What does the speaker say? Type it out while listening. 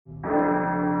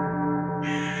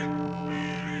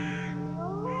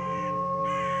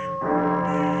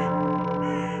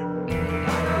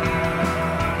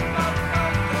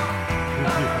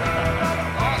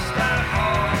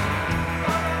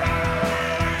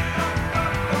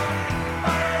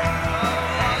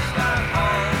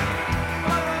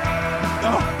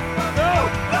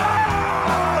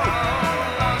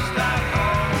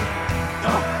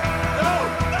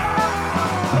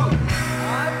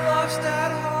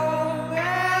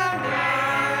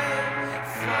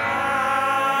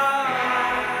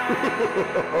Here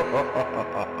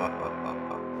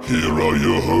are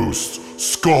your hosts,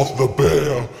 Scott the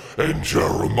Bear and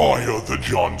Jeremiah the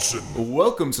Johnson.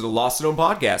 Welcome to the Lost and Known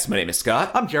Podcast. My name is Scott.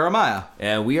 I'm Jeremiah.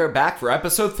 And we are back for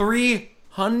episode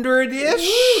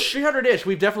 300-ish. 300-ish.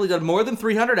 We've definitely done more than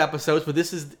 300 episodes, but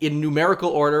this is in numerical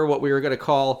order, what we were going to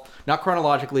call, not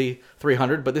chronologically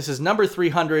 300, but this is number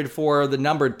 300 for the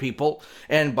numbered people.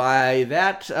 And by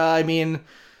that, I mean,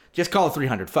 just call it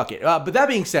 300. Fuck it. But that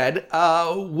being said,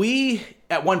 we,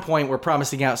 at one point, were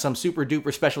promising out some super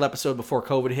duper special episode before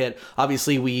COVID hit.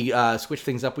 Obviously, we switched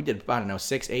things up. We did,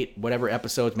 6, 8, whatever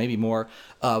episodes, maybe more,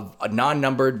 of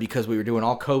non-numbered because we were doing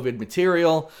all COVID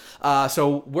material.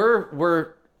 So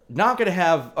we're not going to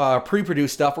have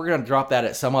pre-produced stuff. We're going to drop that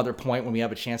at some other point when we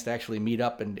have a chance to actually meet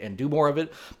up and do more of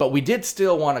it. But we did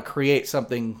still want to create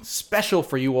something special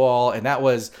for you all, and that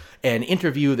was an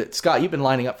interview that, Scott, you've been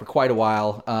lining up for quite a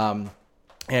while.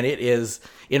 And it is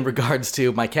in regards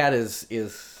to my cat is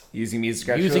using me as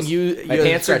scratch using toes. you. My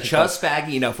pants are just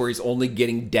baggy enough where he's only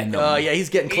getting denim. Yeah, he's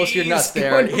getting close to your nuts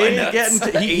there.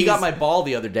 He got my ball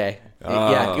the other day.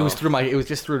 Yeah, it was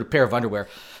just through a pair of underwear.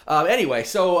 Anyway,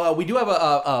 so we do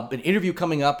have an interview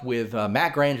coming up with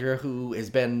Matt Granger, who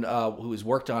has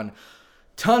worked on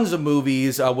tons of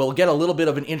movies. We'll get a little bit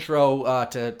of an intro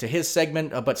to his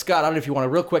segment, but Scott, I don't know if you want to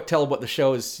real quick tell what the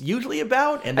show is usually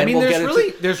about, and then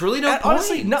there's really no point.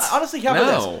 Honestly, how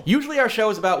about this? Usually our show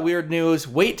is about weird news.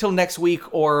 Wait till next week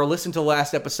or listen to the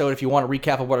last episode if you want a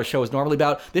recap of what our show is normally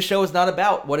about. This show is not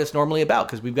about what it's normally about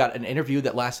because we've got an interview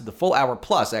that lasted the full hour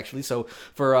plus, actually. So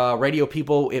for radio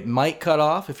people, it might cut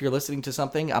off if you're listening to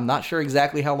something. I'm not sure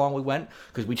exactly how long we went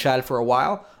because we chatted for a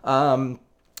while.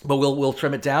 But we'll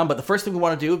trim it down. But the first thing we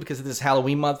want to do, because this is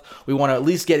Halloween month, we want to at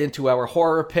least get into our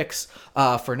horror picks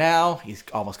for now. He's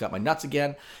almost got my nuts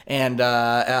again. And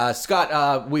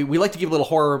Scott, we like to give little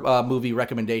horror movie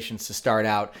recommendations to start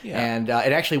out. Yeah. And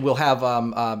actually we'll have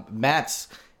Matt's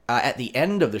at the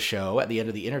end of the show, at the end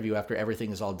of the interview, after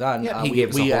everything is all done. Yeah,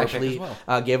 we actually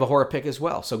gave a horror pick as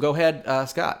well. So go ahead,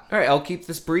 Scott. All right, I'll keep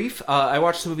this brief. I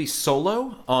watched the movie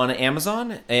Solo on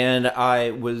Amazon, and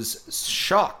I was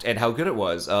shocked at how good it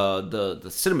was. The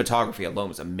cinematography alone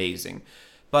was amazing.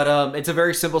 But it's a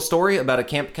very simple story about a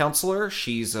camp counselor.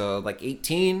 She's like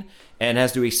 18 and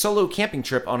has to do a solo camping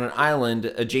trip on an island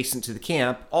adjacent to the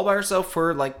camp, all by herself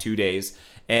for like 2 days.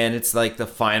 And it's like the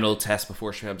final test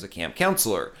before she becomes a camp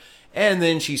counselor. And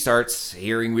then she starts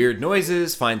hearing weird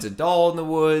noises, finds a doll in the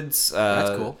woods.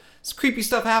 That's cool. Some creepy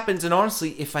stuff happens, and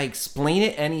honestly, if I explain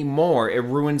it anymore, it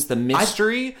ruins the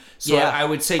mystery. I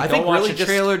would say don't watch a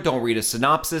trailer, don't read a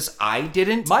synopsis. I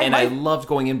didn't, I loved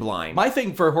going in blind. My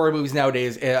thing for horror movies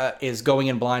nowadays is going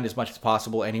in blind as much as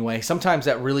possible anyway. Sometimes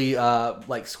that really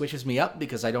switches me up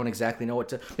because I don't exactly know what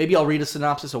to... Maybe I'll read a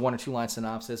synopsis, a 1 or 2 line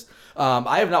synopsis.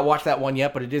 I have not watched that one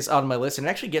yet, but it is on my list, and it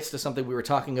actually gets to something we were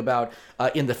talking about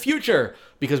in the future,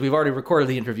 because we've already recorded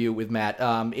the interview with Matt,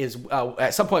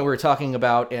 at some point we were talking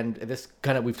about, and this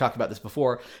kind of, we've talked about this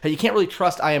before, how you can't really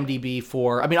trust IMDb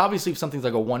for, I mean, obviously if something's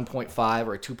like a 1.5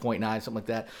 or a 2.9, something like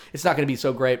that, it's not going to be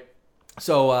so great.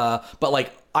 So, but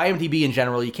like IMDb in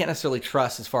general, you can't necessarily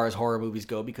trust as far as horror movies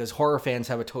go because horror fans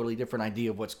have a totally different idea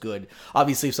of what's good.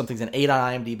 Obviously, if something's an 8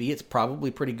 on IMDb, it's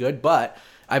probably pretty good, but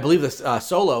I believe this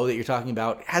Solo that you're talking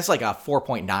about has like a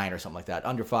 4.9 or something like that,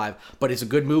 under 5, but it's a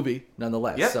good movie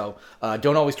nonetheless. Yep. So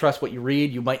don't always trust what you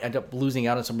read. You might end up losing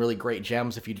out on some really great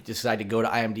gems if you decide to go to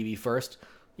IMDb first.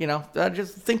 You know,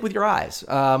 just think with your eyes.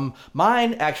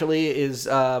 Mine actually is,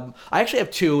 I actually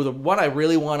have 2. The one I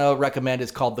really want to recommend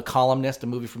is called The Columnist, a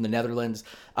movie from the Netherlands,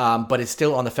 but it's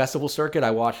still on the festival circuit.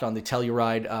 I watched on the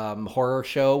Telluride horror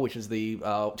show, which is the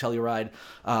Telluride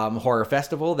horror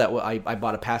festival that I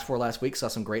bought a pass for last week. Saw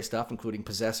some great stuff, including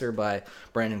Possessor by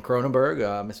Brandon Cronenberg,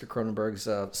 Mr. Cronenberg's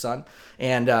son,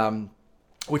 and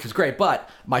which was great, but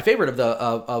my favorite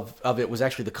of it was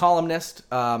actually The Columnist,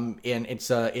 and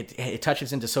it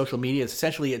touches into social media.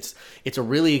 Essentially, it's a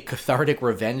really cathartic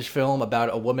revenge film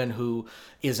about a woman who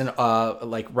is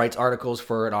writes articles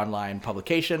for an online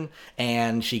publication,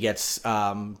 and she gets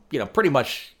pretty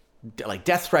much like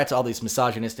death threats, all these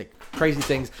misogynistic, crazy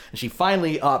things, and she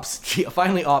finally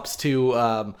opts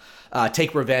to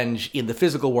take revenge in the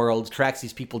physical world, tracks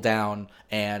these people down,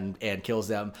 and kills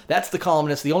them. That's The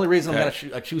Columnist. The only reason I'm going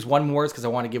to choose one more is because I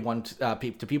want to give one to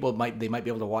people they might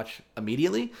be able to watch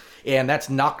immediately, and that's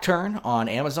Nocturne on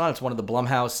Amazon. It's one of the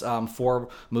Blumhouse 4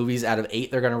 movies out of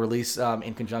 8 they're going to release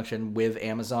in conjunction with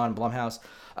Amazon Blumhouse,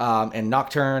 and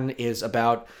Nocturne is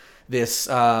about this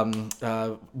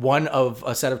one of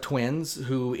a set of twins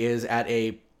who is at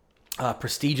a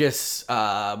prestigious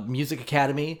music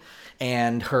academy,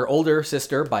 and her older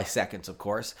sister, by seconds, of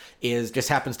course, just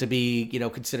happens to be,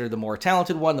 considered the more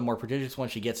talented one, the more prodigious one.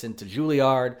 She gets into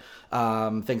Juilliard,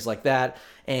 things like that,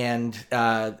 and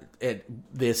the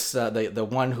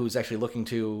one who's actually looking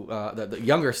to the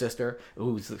younger sister,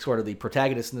 who's sort of the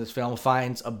protagonist in this film,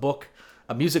 finds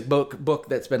a music book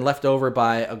that's been left over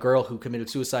by a girl who committed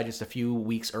suicide just a few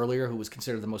weeks earlier, who was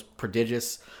considered the most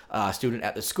prodigious student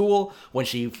at the school. When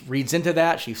she reads into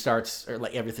that,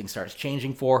 everything starts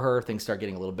changing for her. Things start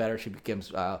getting a little better. She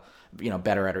becomes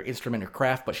better at her instrument or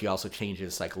craft, but she also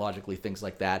changes psychologically, things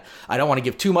like that. I don't want to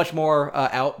give too much more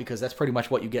out, because that's pretty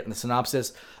much what you get in the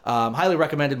synopsis. Highly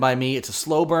recommended by me. It's a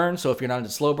slow burn, so if you're not into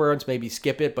slow burns, maybe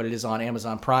skip it, but it is on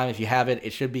Amazon Prime. If you have it,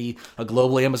 it should be a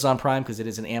global Amazon Prime, because it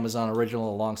is an Amazon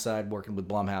original alongside working with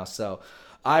Blumhouse. So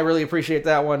I really appreciate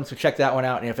that one, so check that one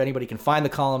out. And if anybody can find The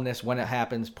Columnist when it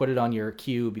happens, put it on your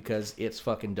queue, because it's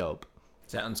fucking dope.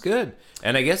 Sounds good.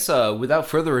 And I guess without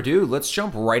further ado, let's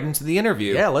jump right into the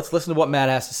interview. Yeah, let's listen to what Matt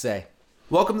has to say.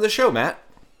 Welcome to the show, Matt.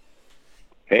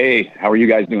 Hey, how are you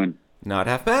guys doing? Not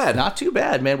half bad. Not too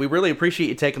bad, man. We really appreciate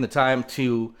you taking the time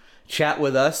to chat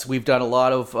with us. We've done a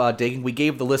lot of digging. We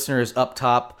gave the listeners at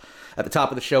the top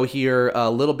of the show here, a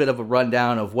little bit of a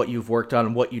rundown of what you've worked on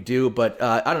and what you do. But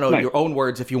I don't know, Nice. Your own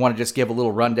words, if you want to just give a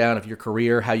little rundown of your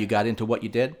career, how you got into what you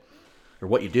did or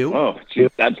what you do. Oh,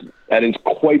 geez, that is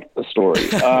quite a story.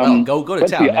 Well, go to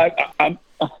let's town. see,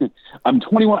 I'm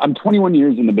 21. I'm 21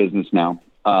 years in the business now.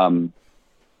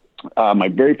 My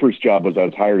very first job was I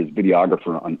was hired as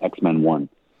videographer on X-Men 1.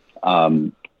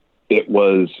 It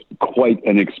was quite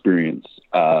an experience.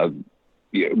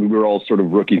 We were all sort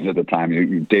of rookies at the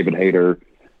time. David Hayter,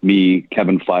 me,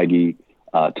 Kevin Feige,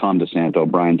 Tom DeSanto,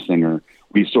 Bryan Singer.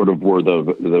 We sort of were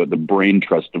the brain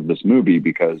trust of this movie,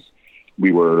 because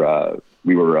we were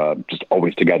just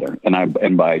always together.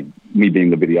 And by me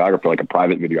being the videographer, like a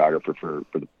private videographer for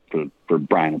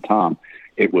Bryan and Tom,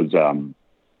 it was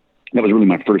that was really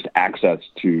my first access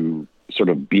to sort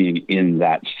of being in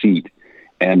that seat.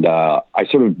 And I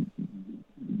sort of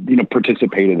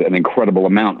participated an incredible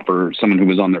amount for someone who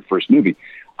was on their first movie.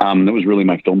 That was really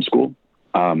my film school.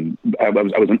 I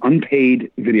was an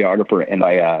unpaid videographer, and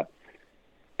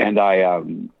I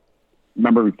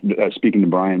remember speaking to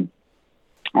Bryan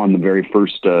on the very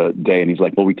first day, and he's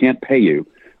like, "Well, we can't pay you,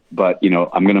 but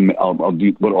I'll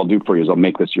do what I'll do for you is I'll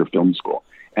make this your film school."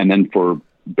 And then for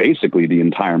basically the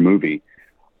entire movie,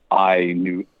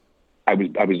 he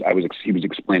would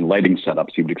explain lighting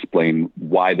setups. He would explain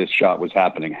why this shot was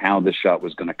happening, how this shot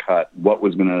was going to cut, how this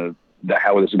was going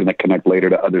to connect later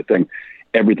to other things,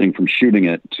 everything from shooting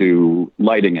it to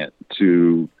lighting it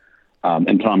to,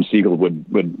 and Tom Siegel, the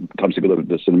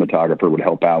cinematographer, would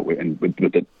help out with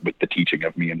the teaching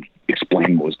of me and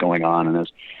explain what was going on in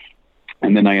this.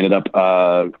 And then I ended up,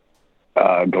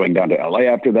 going down to LA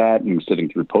after that and sitting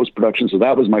through post-production. So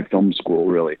that was my film school,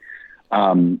 really.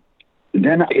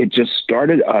 Then it just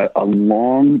started a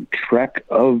long trek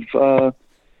of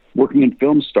working in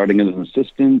film, starting as an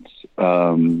assistant,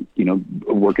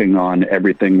 working on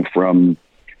everything from,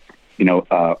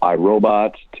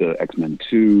 iRobot to X-Men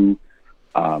 2.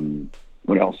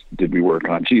 What else did we work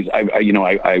on? Geez, I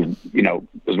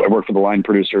worked for the line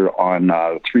producer on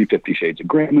 3 50 Shades of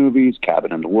Grey movies,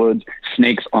 Cabin in the Woods,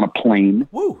 Snakes on a Plane.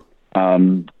 Woo!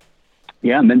 And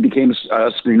then became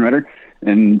a screenwriter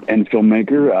and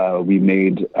filmmaker. We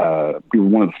were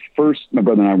one of the first, my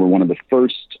brother and I were one of the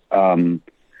first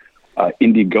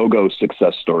Indiegogo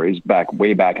success stories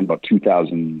way back in about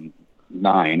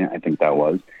 2009, I think that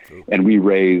was. And we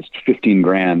raised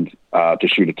 $15,000 to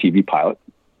shoot a TV pilot.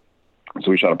 So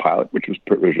we shot a pilot, which was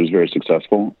very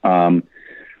successful.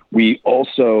 We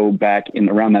also, back in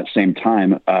around that same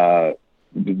time, there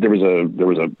was a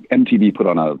MTV put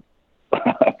on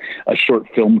a short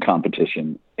film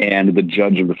competition, and the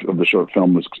judge of the short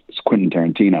film was Quentin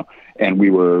Tarantino, and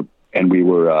the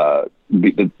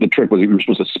trick was we were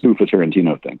supposed to spoof a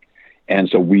Tarantino thing, and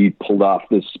so we pulled off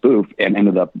this spoof and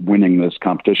ended up winning this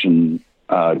competition,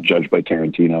 judged by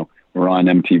Tarantino. We're on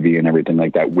MTV and everything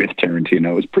like that with Tarantino.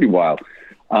 It was pretty wild.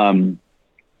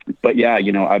 But yeah,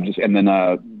 we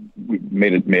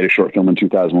made a short film in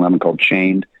 2011 called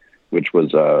Chained, which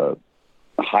was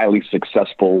highly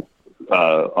successful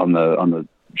on the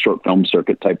short film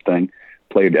circuit type thing.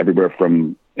 Played everywhere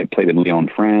from it played in Lyon,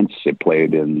 France. It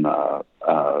played at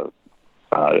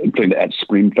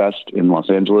Screamfest in Los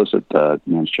Angeles at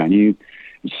Man's Chinese.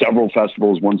 Several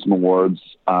festivals, won some awards,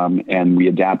 and we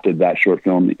adapted that short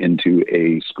film into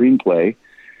a screenplay,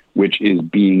 which is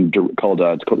being called.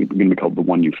 Going to be called The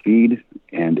One You Feed,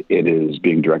 and it is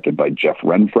being directed by Jeff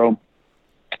Renfro.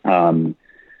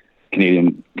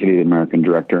 Canadian American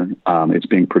director. It's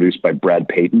being produced by Brad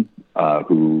Payton,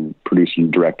 who produced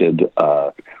and directed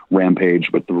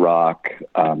Rampage with The Rock,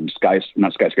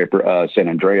 San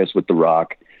Andreas with The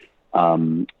Rock,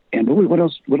 and what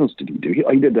else? What else did he do?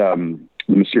 He did the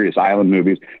Mysterious Island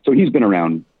movies. So he's been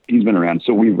around.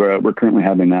 So we're currently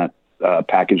having that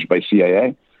packaged by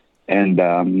CIA, and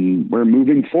we're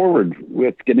moving forward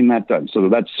with getting that done. So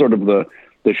that's sort of the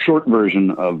short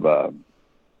version of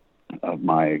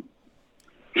my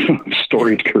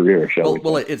storied career, shall we say.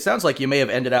 Well, it sounds like you may have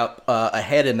ended up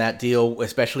ahead in that deal,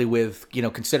 especially with,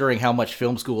 considering how much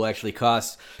film school actually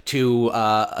costs to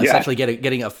essentially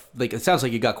getting it sounds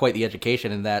like you got quite the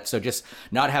education in that. So just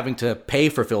not having to pay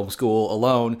for film school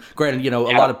alone. Granted,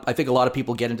 I think a lot of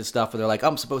people get into stuff where they're like,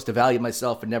 I'm supposed to value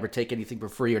myself and never take anything for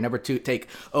free, or never to take,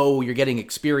 you're getting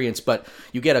experience, but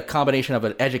you get a combination of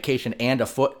an education and a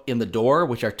foot in the door,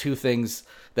 which are two things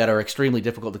that are extremely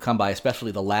difficult to come by,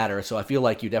 especially the latter. So I feel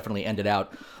like you definitely ended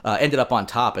up on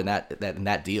top in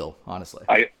that deal. Honestly,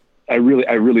 I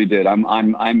really did.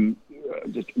 I'm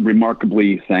just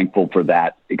remarkably thankful for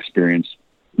that experience.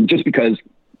 Just because,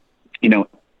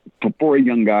 for a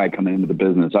young guy coming into the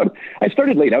business, I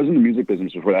started late. I was in the music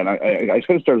business before that. I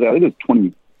sort of started. I think it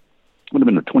was would have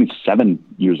been 27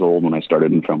 years old when I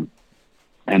started in film,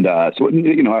 and so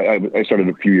I started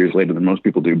a few years later than most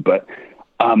people do, but.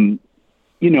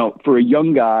 For a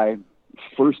young guy,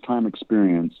 first time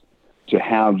experience, to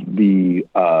have the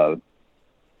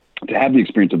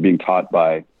experience of being taught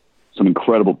by some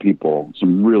incredible people,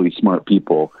 some really smart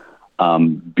people,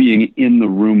 being in the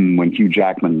room when Hugh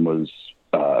Jackman was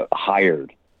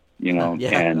hired,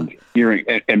 and hearing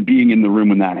and being in the room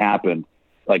when that happened,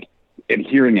 and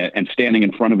hearing it and standing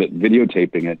in front of it,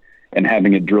 videotaping it, and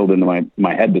having it drilled into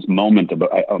my head. This moment of,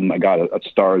 oh my God, a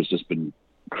star has just been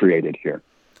created here.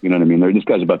 You know what I mean? This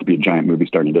guy's about to be a giant movie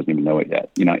star and he doesn't even know it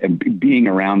yet. And being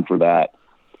around for that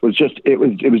was just, it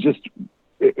was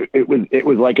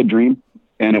like a dream.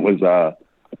 And it was,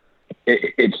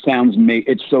 it's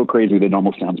so crazy that it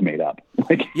almost sounds made up.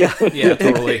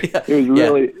 Totally. It was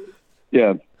really,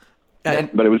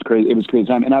 but it was crazy. It was crazy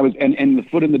time. And and the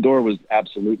foot in the door was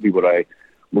absolutely what I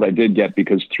did get,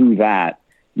 because through that,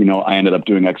 I ended up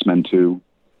doing X-Men 2,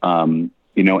 and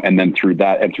then through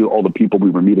that and through all the people I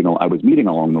was meeting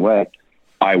along the way,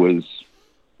 I was,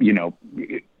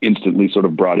 instantly sort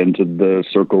of brought into the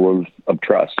circle of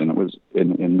trust. And it was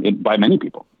by many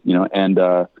people, and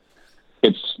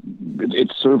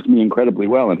it served me incredibly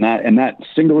well. And that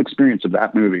single experience of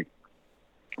that movie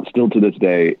still to this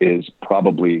day is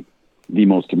probably the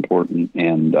most important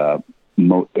and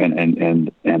most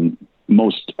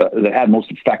that had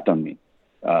most effect on me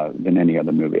than any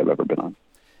other movie I've ever been on.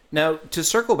 Now, to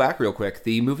circle back real quick,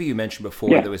 the movie you mentioned before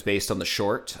that was based on the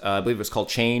short, I believe it was called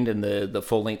Chained, and the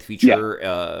full-length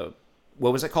feature,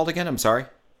 what was it called again? I'm sorry?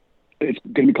 It's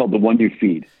going to be called The One You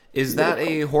Feed. Is that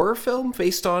a horror film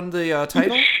based on the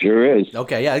title? It sure is.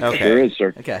 Okay, yeah. Okay. Sure is,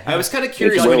 sir. Okay. I was kind of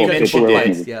curious when you mentioned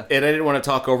it, yeah. and I didn't want to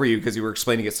talk over you because you were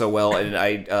explaining it so well, and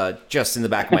I just in the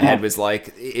back of my head was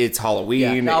like, it's Halloween.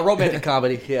 Yeah. No, romantic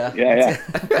comedy, yeah. Yeah.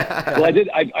 Well,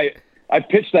 I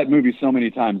pitched that movie so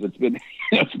many times. It's been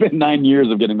 9 years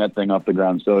of getting that thing off the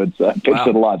ground, so it's pitched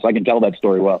it a lot, so I can tell that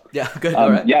story well. Yeah, good.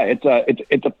 All right. Yeah, it's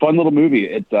a fun little movie.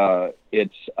 It's a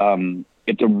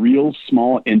real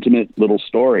small, intimate little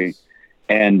story,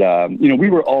 and we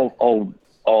were all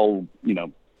we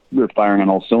were firing on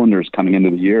all cylinders coming into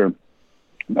the year,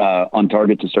 on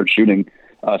target to start shooting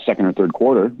second or third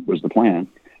quarter was the plan,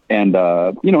 and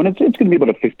and it's going to be about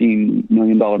a $15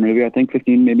 million movie, I think,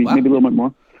 15 maybe a little bit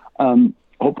more.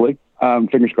 Hopefully,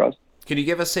 fingers crossed. Can you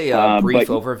give us a brief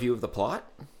overview of the plot?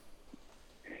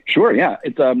 Sure. Yeah,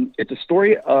 it's a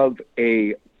story of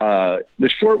the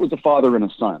short was a father and a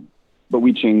son, but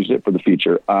we changed it for the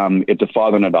feature. It's a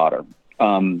father and a daughter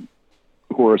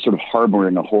who are sort of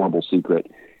harboring a horrible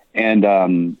secret,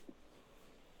 and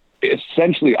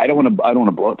essentially, I don't want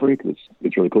to blow it for you because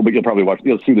it's really cool, but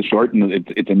you'll see the short, and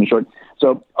it's in the short.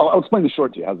 So I'll explain the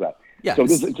short to you. How's that? Yeah. So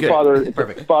it's a father.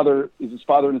 It's his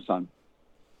father and a son.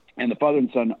 And the father and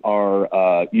son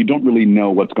are, you don't really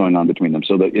know what's going on between them.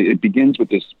 So it begins with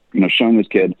this, showing this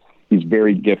kid, he's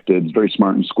very gifted, he's very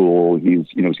smart in school.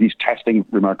 He's testing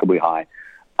remarkably high.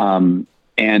 And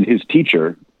his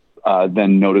teacher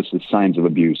then notices signs of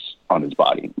abuse on his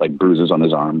body, like bruises on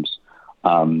his arms.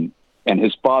 And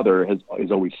his father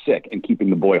is always sick and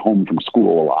keeping the boy home from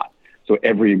school a lot. So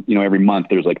every month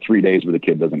there's like 3 days where the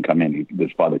kid doesn't come in.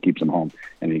 His father keeps him home,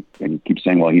 and he keeps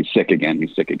saying, well, he's sick again.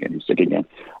 So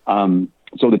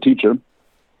the teacher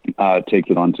takes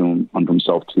it onto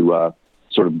himself to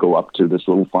sort of go up to this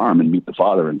little farm and meet the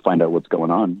father and find out what's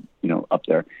going on, up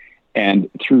there. And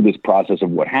through this process of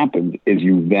what happens is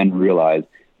you then realize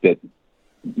that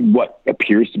what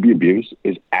appears to be abuse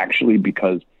is actually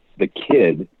because the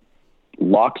kid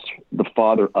locks the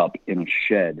father up in a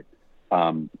shed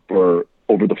for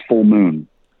over the full moon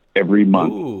every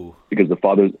month. Ooh. because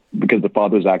the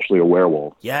father's actually a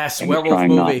werewolf. Yes, and werewolf he's trying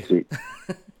movie.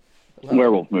 not to.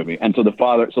 Werewolf movie. And so the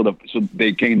father, so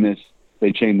they chain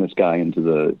this guy into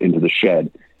the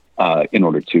shed in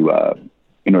order to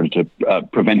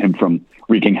prevent him from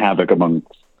wreaking havoc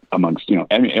amongst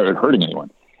or hurting anyone.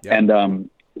 Yeah. And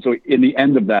so in the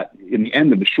end of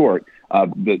the short,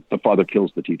 the father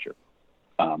kills the teacher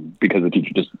because the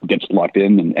teacher just gets locked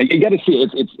in, and you got to see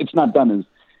it's not done as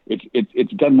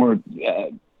it's done more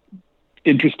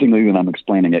interestingly than I'm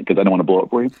explaining it because I don't want to blow it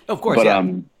for you. Of course, but, yeah.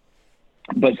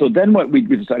 But so then what we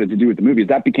decided to do with the movie is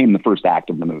that became the first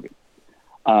act of the movie.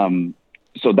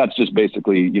 So that's just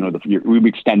basically, we've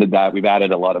extended that. We've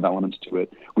added a lot of elements to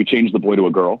it. We changed the boy to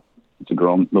a girl. It's a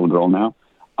little girl now.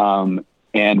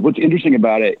 And what's interesting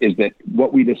about it is that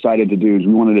what we decided to do is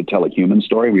we wanted to tell a human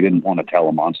story. We didn't want to tell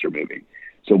a monster movie.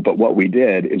 But what we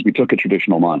did is we took a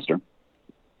traditional monster,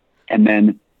 and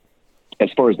then as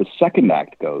far as the second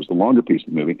act goes, the longer piece of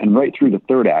the movie, and right through the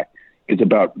third act, is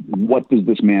about what does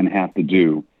this man have to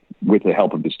do with the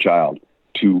help of this child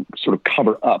to sort of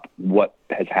cover up what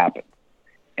has happened.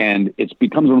 And it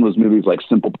becomes one of those movies like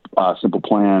Simple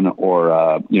Plan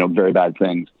or Very Bad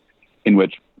Things, in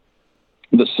which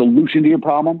the solution to your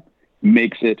problem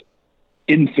makes it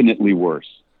infinitely worse.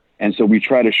 And so we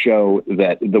try to show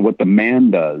that what the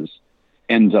man does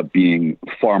ends up being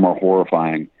far more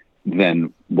horrifying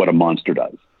than what a monster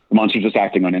does. The monster's just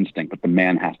acting on instinct, but the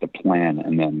man has to plan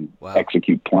and then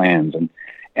execute plans.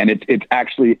 And it's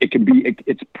actually,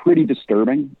 it's pretty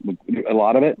disturbing, a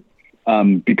lot of it,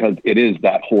 because it is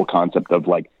that whole concept of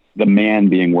like the man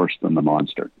being worse than the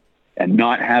monster and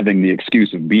not having the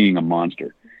excuse of being a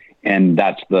monster. And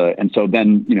so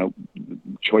then,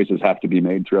 choices have to be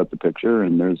made throughout the picture,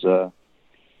 and there's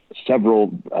several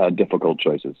difficult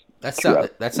choices. That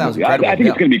sounds incredible. I think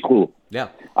it's going to be cool. Yeah.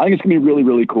 I think it's going to be really,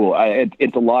 really cool.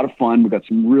 It's a lot of fun. We've got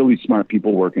some really smart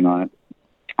people working on it.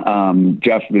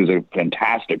 Jeff is a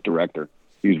fantastic director.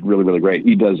 He's really, really great.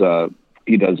 He does a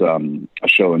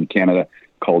show in Canada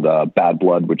called Bad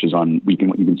Blood, which is on. You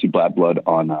can see Bad Blood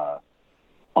on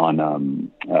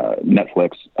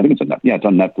Netflix. I think it's it's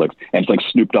on Netflix, and it's like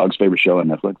Snoop Dogg's favorite show on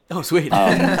Netflix. Oh, sweet.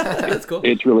 That's cool.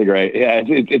 It's really great. Yeah,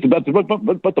 it's about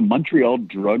the Montreal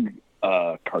drug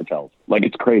cartels. Like,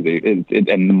 it's crazy.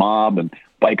 And the mob and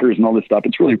bikers and all this stuff.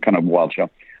 It's really kind of a wild show.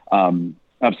 One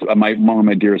of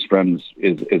my dearest friends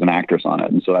is an actress on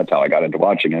it, and so that's how I got into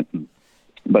watching it.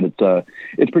 But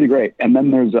it's pretty great. And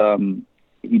then there's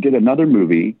he did another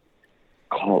movie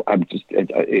called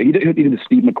he did the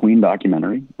Steve McQueen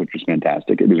documentary, which was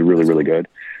fantastic. It was really, really good.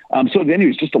 So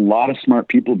anyways, just a lot of smart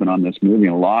people have been on this movie,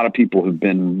 and a lot of people have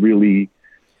been really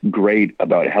great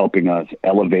about helping us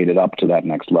elevate it up to that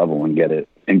next level and get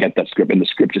that script, and the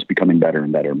script just becoming better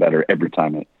and better and better every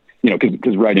time it,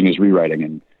 because writing is rewriting,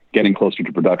 and getting closer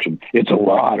to production, it's a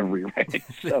lot of rewriting.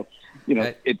 So,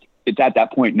 it's at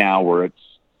that point now where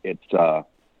it's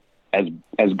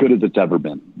as good as it's ever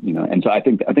been, and so I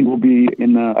think we'll be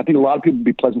I think a lot of people will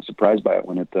be pleasantly surprised by it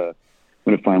when it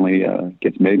finally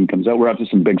gets made and comes out. We're up to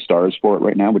some big stars for it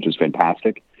right now, which is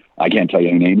fantastic. I can't tell you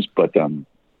any names, but the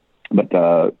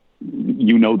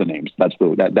names. That's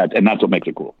what makes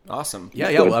it cool. Awesome.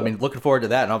 Yeah. Well, I mean, looking forward to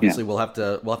that, and obviously we'll have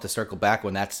to circle back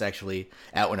when that's actually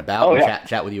out and about and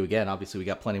chat with you again. Obviously, we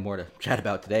got plenty more to chat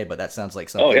about today, but that sounds like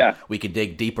something we could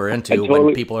dig deeper into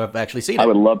when people have actually seen it. I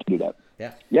would love to do that.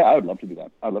 Yeah, I would love to do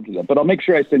that. But I'll make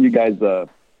sure I send you guys the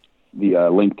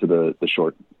link to the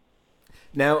short.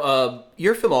 Now,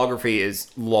 your filmography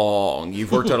is long.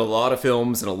 You've worked on a lot of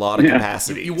films in a lot of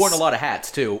capacities. You worn a lot of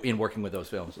hats, too, in working with those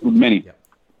films. Many. Yeah.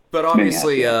 But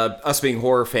obviously, us being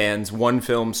horror fans, one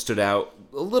film stood out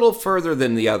a little further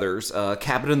than the others.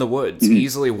 Cabin in the Woods,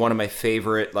 easily one of my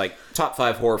favorite, top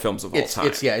 5 horror films of all time.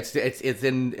 It's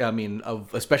in. I mean,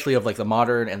 especially of like the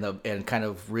modern and kind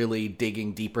of really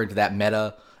digging deeper into that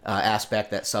meta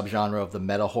aspect, that subgenre of the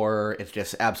meta horror. It's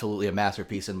just absolutely a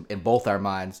masterpiece in both our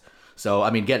minds. So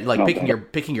I mean,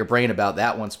 picking your brain about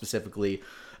that one specifically,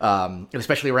 and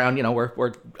especially around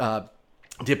we're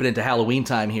dipping into Halloween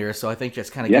time here, so I think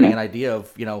just kind of getting an idea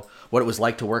of what it was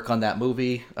like to work on that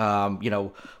movie, what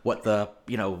the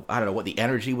I don't know what the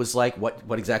energy was like,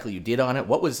 what exactly you did on it,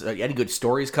 what was any good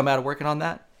stories come out of working on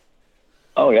that?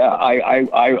 Oh yeah,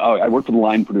 I worked with the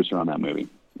line producer on that movie,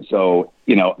 so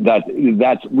that's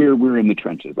we're in the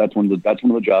trenches. That's one of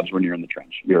the jobs when you're in the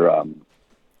trench. You're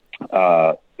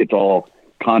it's all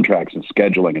contracts and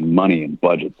scheduling and money and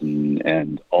budgets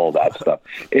and all that stuff.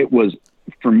 It was,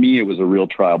 for me, it was a real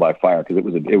trial by fire because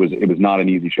it was not an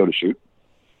easy show to shoot.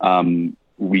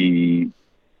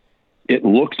 It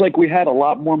looks like we had a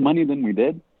lot more money than we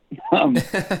did.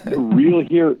 The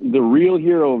real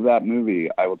hero of that movie,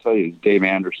 I will tell you, is Dave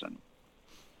Anderson,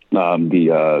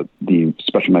 the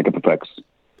special makeup effects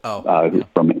from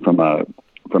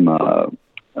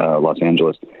Los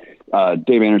Angeles.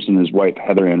 Dave Anderson and his wife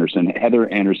Heather Anderson. Heather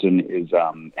Anderson is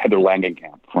Heather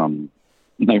Langenkamp from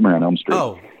Nightmare on Elm Street.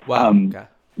 Oh, wow. Okay.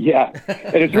 Yeah,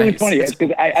 and it's really funny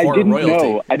because I didn't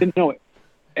know it.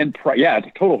 And it's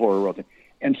a total horror royalty.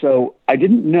 And so I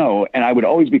didn't know, and I would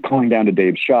always be calling down to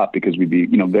Dave's shop because we'd be,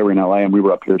 they were in LA and we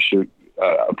were up here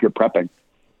prepping,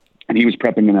 and he was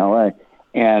prepping in LA.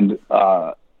 And,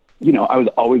 I was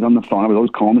always on the phone. I was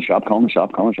always calling the shop. I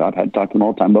had to talk to them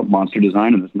all the time about monster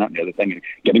design and this and that and the other thing, and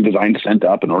getting design sent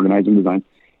up and organizing design.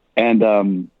 And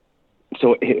and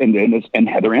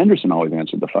Heather Anderson always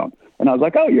answered the phone. And I was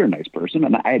like, oh, you're a nice person.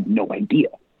 And I had no idea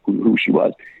who she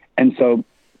was. And so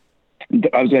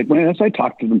I was like, so I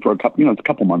talked to them for a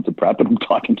couple months of prep, and I'm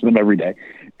talking to them every day.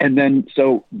 And then,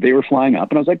 so they were flying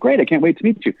up and I was like, great, I can't wait to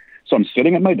meet you. So I'm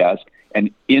sitting at my desk,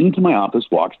 and into my office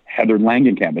walks Heather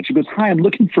Langenkamp. And she goes, hi, I'm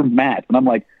looking for Matt. And I'm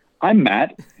like, I'm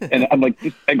Matt. And I'm like,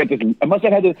 I must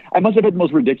have had the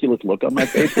most ridiculous look on my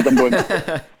face because I'm going,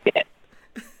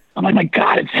 I'm like, my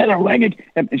God, it's Heather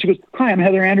Langenkamp. And she goes, hi, I'm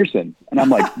Heather Anderson. And I'm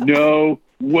like, no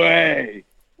way.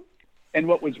 And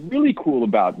what was really cool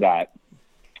about that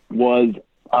was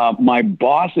my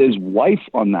boss's wife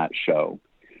on that show.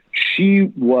 She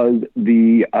was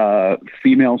the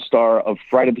female star of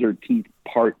Friday the 13th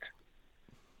Part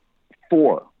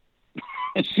 4.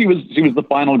 And she was the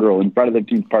final girl in Friday the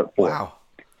 13th Part 4. Wow.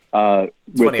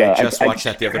 It's funny, I just watched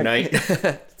that the other night.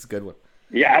 It's a good one.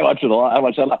 Yeah, I watched it a lot. I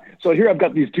watched that a lot. So here I've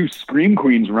got these two scream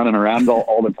queens running around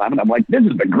all the time, and I'm like, this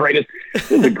is the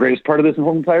greatest part of this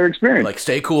whole entire experience. Like,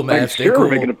 stay cool, man. Stay cool.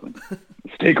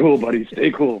 Stay cool, buddy.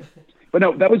 Stay cool. But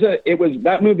no,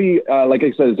 that movie, like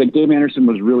I said, it's like Dave Anderson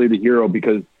was really the hero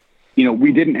because,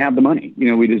 we didn't have the money.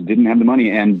 We just didn't have the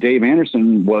money. And Dave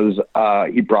Anderson was,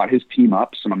 he brought his team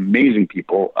up, some amazing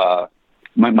people.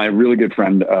 My really good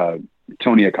friend,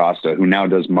 Tony Acosta, who now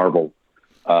does Marvel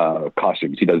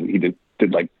costumes. He did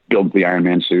builds the Iron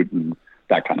Man suit and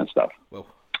that kind of stuff. Whoa.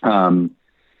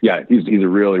 He's a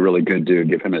really, really good dude.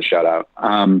 Give him a shout out.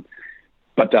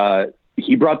 But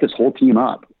he brought this whole team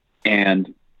up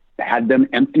and had them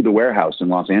empty the warehouse in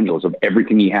Los Angeles of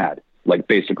everything he had. Like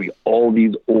basically all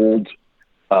these old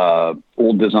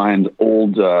designs,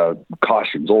 old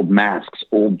costumes, old masks,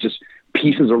 old just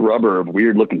pieces of rubber of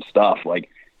weird looking stuff. Like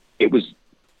it was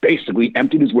basically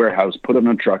emptied his warehouse, put it on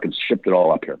a truck, and shipped it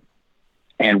all up here.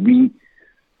 And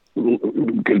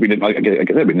because we didn't, like I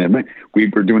said, we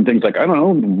were doing things like, I don't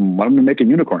know, why don't we make a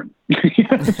unicorn?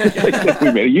 Like,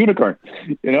 we made a unicorn.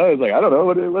 It was like, I don't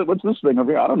know, what's this thing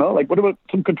over here? I don't know. Like, what about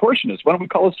some contortionists? Why don't we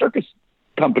call a circus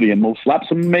company and we'll slap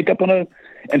some makeup on a...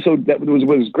 And so that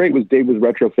was great was Dave was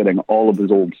retrofitting all of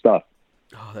his old stuff.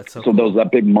 Oh, that's so cool.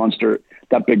 that big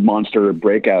monster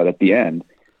breakout at the end,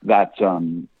 that's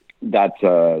all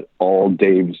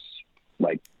Dave's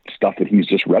like stuff that he's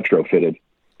just retrofitted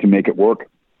to make it work.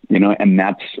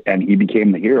 And he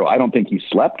became the hero. I don't think he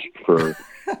slept for,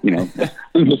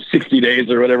 60 days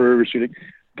or whatever we were shooting,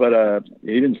 but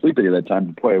he didn't sleep any of that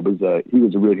time. Boy, he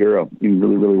was a real hero. He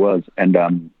really, really was.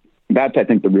 And that's, I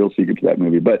think, the real secret to that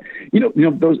movie. But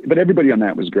but everybody on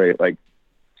that was great. Like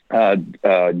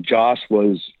Joss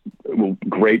was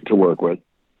great to work with.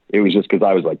 It was just because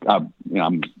I was like, I'm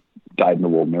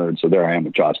dyed-in-the-wool nerd, so there I am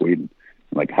with Joss Whedon.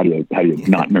 Like, how do you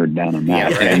not nerd down on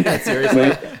that? Yeah, right.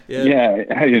 Seriously.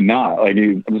 Yeah, how do you not? Like,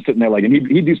 I'm just sitting there, like, and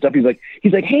he'd do stuff. He's like,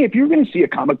 hey, if you were going to see a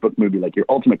comic book movie, like your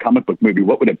ultimate comic book movie,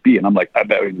 what would it be? And I'm like, I'm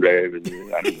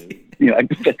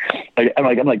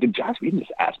like, did Joss Whedon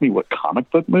just ask me what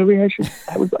comic book movie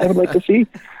I would like to see?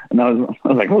 And I was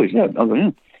like, holy shit! I was like,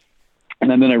 yeah. And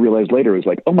then I realized later it was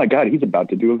like, oh my god, he's about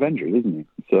to do Avengers, isn't he?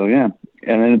 So yeah,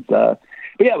 and then it's but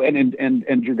yeah,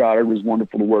 and Drew Goddard was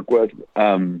wonderful to work with.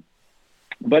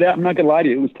 But I'm not gonna lie to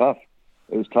you, it was tough.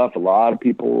 It was tough. A lot of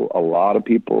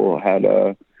people had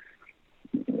a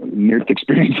near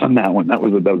experience on that one. That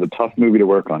was a tough movie to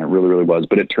work on. It really, really was.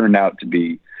 But it turned out to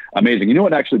be amazing. You know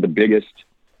what? Actually, the biggest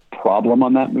problem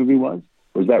on that movie was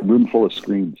that room full of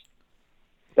screens.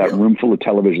 That room full of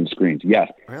television screens.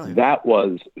 Yes, really? That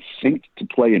was synced to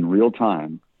play in real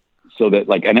time, so that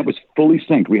and it was fully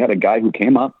synced. We had a guy who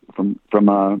came up from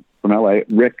LA,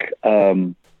 Rick.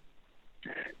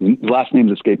 His last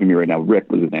name's escaping me right now.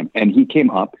 Rick was his name. And he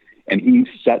came up and he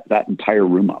set that entire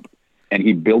room up. and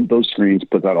he built those screens,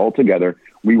 put that all together.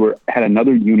 We had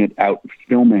another unit out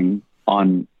filming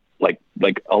on like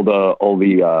all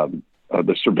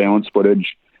the surveillance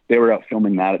footage. They were out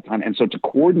filming that at the time. And so to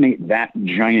coordinate that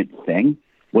giant thing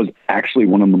was actually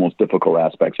one of the most difficult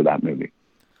aspects of that movie.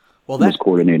 Well, was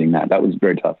coordinating that. That was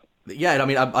very tough. Yeah, and I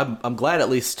mean, I'm glad at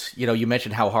least, you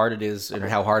mentioned how hard it is and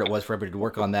how hard it was for everybody to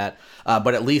work on that.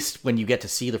 But at least when you get to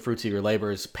see the fruits of your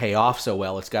labors pay off so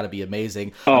well, it's got to be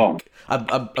amazing. Oh,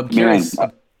 I'm curious.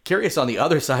 I'm curious on the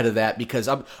other side of that, because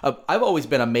I've always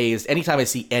been amazed anytime I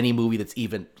see any movie that's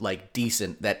even like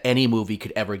decent, that any movie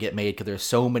could ever get made, because there's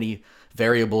so many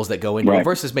variables that go into it,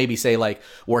 versus maybe say like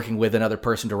working with another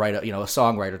person to write a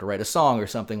songwriter to write a song or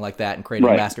something like that and create a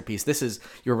masterpiece. This is,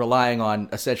 you're relying on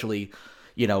essentially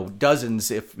dozens,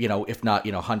 if not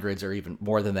hundreds or even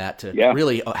more than that, to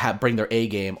really bring their A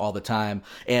game all the time.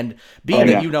 And being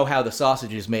that how the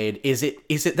sausage is made, is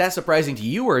it that surprising to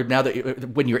you, or now that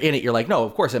when you're in it, you're like, no,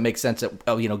 of course it makes sense that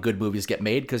good movies get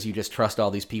made because you just trust all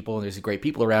these people and there's great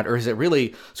people around? Or is it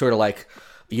really sort of like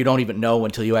you don't even know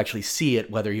until you actually see it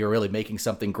whether you're really making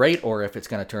something great or if it's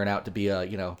going to turn out to be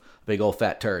a big old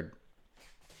fat turd?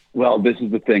 Well, this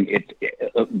is the thing. It's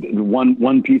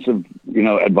one piece of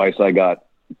advice I got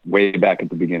way back at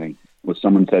the beginning was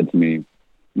someone said to me,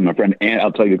 my friend, and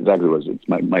I'll tell you exactly what it was. It's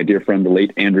my dear friend, the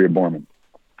late Andrea Borman.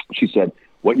 She said,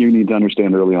 "What you need to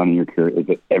understand early on in your career is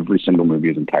that every single movie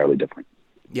is entirely different."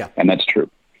 Yeah, and that's true.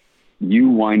 You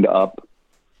wind up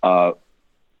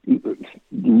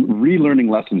relearning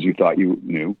lessons you thought you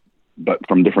knew, but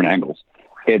from different angles.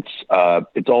 It's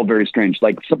all very strange.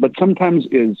 But sometimes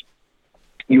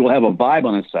you will have a vibe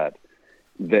on a set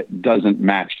that doesn't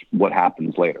match what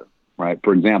happens later, right?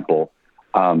 For example,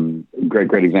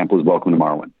 great example is Welcome to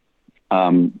Marwen.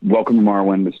 Welcome to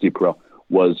Marwen with Steve Carell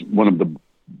was one of the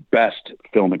best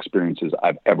film experiences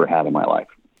I've ever had in my life.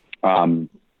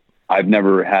 I've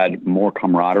never had more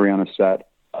camaraderie on a set,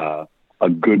 a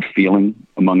good feeling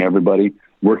among everybody.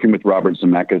 Working with Robert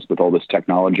Zemeckis with all this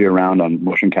technology around on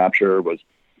motion capture was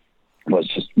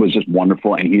just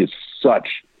wonderful, and he is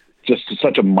such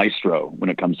a maestro when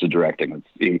it comes to directing.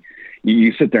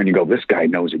 You sit there and you go, this guy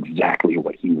knows exactly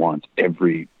what he wants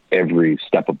every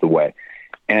step of the way.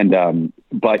 And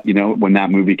but when that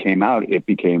movie came out, it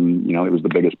became it was the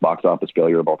biggest box office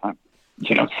failure of all time.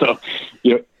 So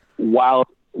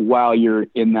while you're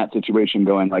in that situation,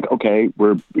 going like, okay,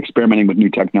 we're experimenting with new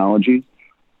technology,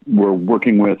 we're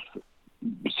working with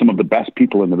some of the best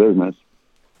people in the business.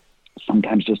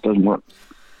 Sometimes just doesn't work.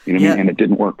 You know what I mean? And it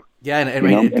didn't work. Yeah,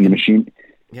 and the machine.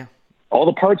 Yeah, all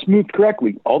the parts moved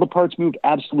correctly. All the parts moved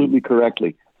absolutely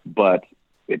correctly, but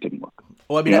it didn't work.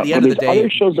 Well, I mean, at the end of the day,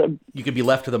 you could be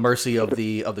left to the mercy of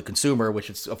the consumer, which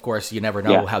is, of course, you never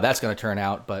know how that's going to turn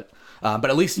out. But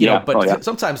at least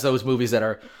sometimes those movies that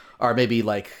are maybe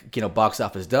like box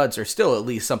office duds are still at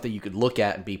least something you could look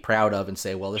at and be proud of and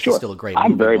say, well, this is still a great movie.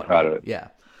 I'm very proud of it. Yeah,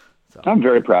 so. I'm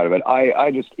very proud of it.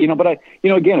 I just but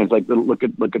again, it's like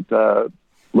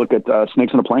look at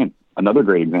Snakes on a Plane, another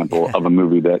great example of a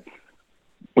movie that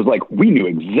was like, we knew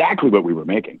exactly what we were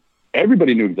making.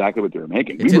 Everybody knew exactly what they were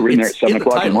making. We were in there at 7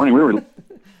 o'clock in the morning. We were,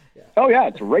 oh yeah,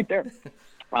 it's right there.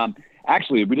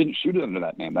 Actually, we didn't shoot it under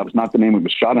that name. That was not the name it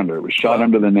was shot under. It was shot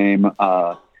under the name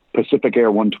Pacific Air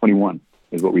 121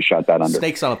 is what we shot that under.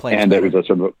 Snakes on a Plane. And it was a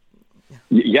sort of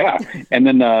and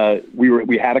then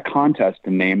we had a contest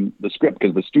to name the script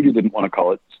because the studio didn't want to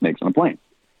call it Snakes on a Plane,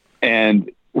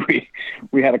 and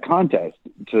we had a contest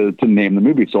to name the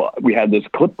movie. So we had this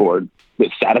clipboard that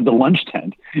sat at the lunch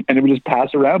tent, and it would just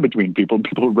pass around between people.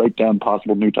 People would write down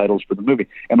possible new titles for the movie.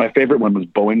 And my favorite one was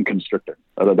Boeing Constrictor.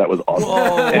 I thought that was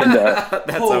awesome. And,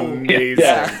 that's amazing.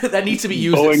 Yeah. That needs to be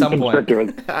used Boeing at some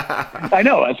point. I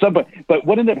know, at some point. But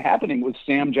what ended up happening was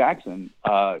Sam Jackson,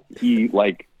 he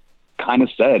kind of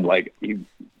said,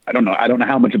 I don't know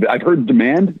how much of it. I've heard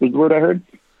demand was the word I heard.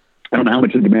 I don't know how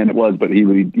much of demand it was, but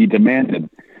he demanded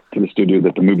to the studio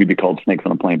that the movie be called Snakes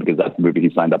on a Plane because that's the movie he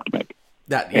signed up to make.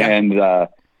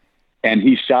 And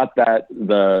he shot that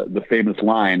the famous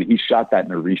line. He shot that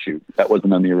in a reshoot. That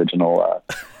wasn't on the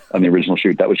original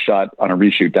shoot. That was shot on a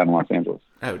reshoot down in Los Angeles.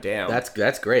 Oh damn,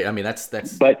 that's great. I mean, that's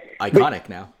iconic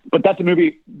now. But that's a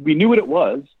movie. We knew what it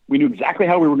was. We knew exactly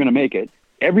how we were going to make it.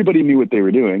 Everybody knew what they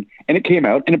were doing, and it came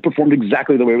out and it performed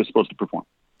exactly the way it was supposed to perform.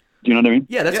 Do you know what I mean?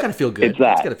 Yeah, that's gotta feel good. It's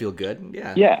that. That's gotta feel good.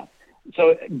 Yeah. Yeah.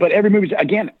 So, but every movie,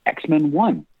 again, X-Men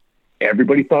 1.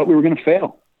 Everybody thought we were going to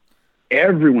fail.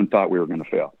 Everyone thought we were going to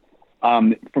fail.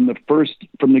 From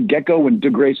the get-go, when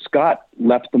DeGray Scott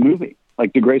left the movie,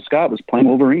 DeGray Scott was playing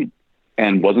Wolverine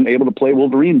and wasn't able to play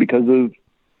Wolverine because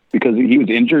he was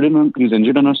injured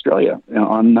in Australia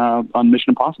on Mission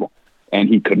Impossible. And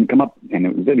he couldn't come up, and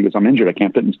it was it. He goes, I'm injured. I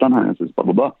can't fit in stun harnesses, blah,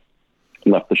 blah, blah. He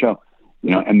left the show,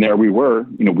 and there we were,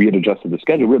 we had adjusted the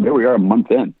schedule. There we are a month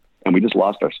in, and we just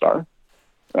lost our star.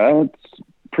 It's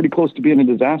pretty close to being a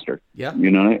disaster. Yeah.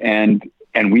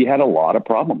 And we had a lot of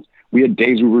problems. We had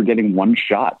days we were getting one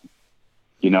shot,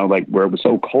 like where it was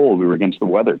so cold, we were against the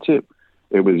weather too.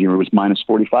 It was minus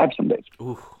 45 some days.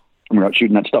 Ooh. And we were out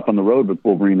shooting that stuff on the road with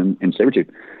Wolverine and Sabretooth.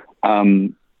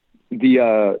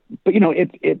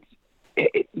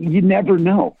 You never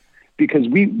know, because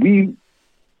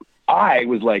I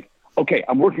was like, okay,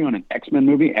 I'm working on an X-Men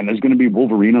movie and there's going to be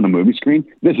Wolverine on a movie screen.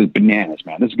 This is bananas,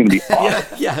 man. This is going to be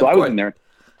awesome. So I was in there,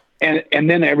 and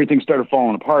then everything started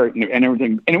falling apart and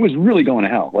everything, and it was really going to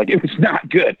hell. Like, it was not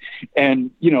good.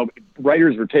 And,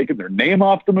 writers were taking their name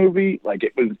off the movie. Like,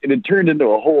 it had turned into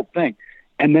a whole thing.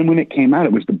 And then when it came out,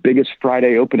 it was the biggest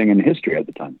Friday opening in history at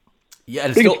the time. Yeah,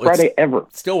 it's biggest Friday ever.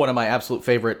 Still one of my absolute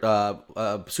favorite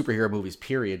superhero movies,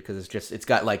 period, because it's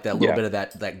got like that little bit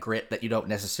of that grit that you don't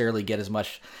necessarily get as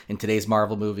much in today's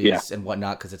Marvel movies and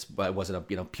whatnot, because it wasn't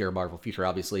a pure Marvel feature,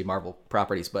 obviously Marvel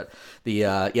properties, but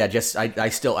I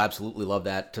still absolutely love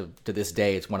that to this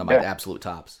day. It's one of my absolute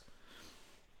tops.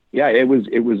 Yeah, it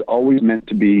was always meant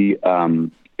to be.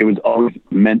 It was always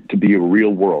meant to be a real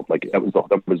world. Like, that was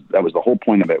the whole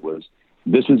point of it. Was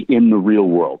this is in the real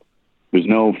world. There's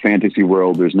no fantasy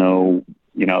world. There's no,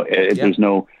 there's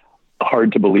no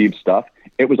hard to believe stuff.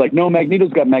 It was like, no,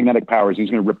 Magneto's got magnetic powers. He's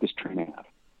going to rip this train in half.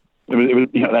 It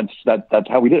was that's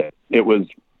how we did it. It was,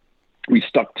 we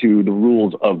stuck to the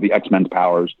rules of the X-Men's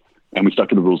powers, and we stuck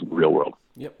to the rules of the real world.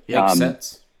 Yep. Makes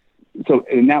sense. So,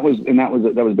 that was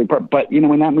a big part. But,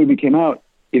 when that movie came out,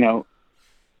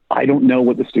 I don't know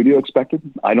what the studio expected.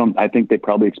 I think they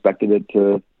probably expected it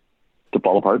to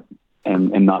fall apart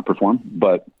and not perform,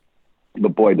 but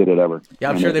boy, did it ever. Yeah,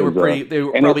 I'm sure they were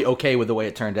probably okay with the way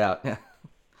it turned out.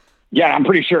 Yeah, I'm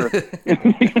pretty sure.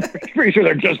 Pretty sure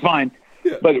they're just fine.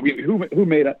 Yeah. But who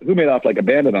made off like a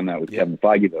bandit on that was Kevin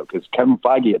Feige, though, because Kevin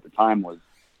Feige at the time was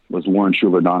Lauren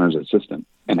Schuler Donner's assistant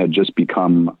and had just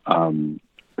become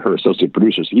her associate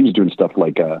producer. So he was doing stuff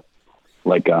like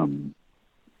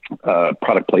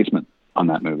product placement on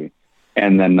that movie,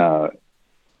 and then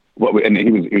and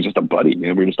he was just a buddy.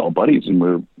 We were just all buddies, and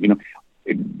we're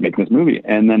making this movie,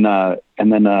 and then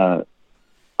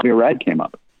Rad came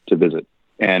up to visit,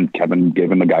 and Kevin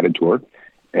gave him a guided tour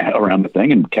around the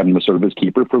thing, and Kevin was sort of his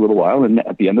keeper for a little while, and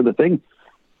at the end of the thing,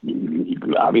 he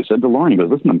obviously said to Lauren, he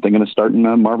goes, "Listen, I'm thinking of starting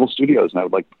Marvel Studios, and I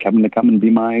would like Kevin to come and be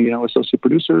my associate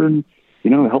producer and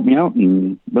help me out."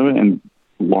 And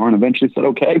Lauren eventually said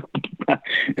okay,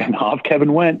 and off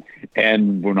Kevin went.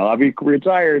 And when Avi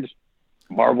retired,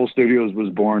 Marvel Studios was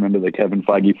born under the Kevin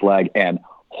Feige flag, and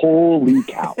holy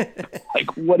cow,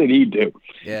 like, what did he do?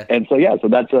 Yeah. And so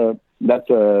that's the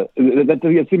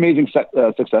amazing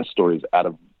success stories out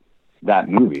of that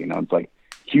movie. It's like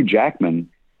Hugh Jackman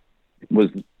was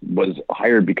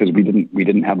hired because we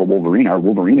didn't have a Wolverine. Our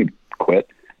Wolverine had quit,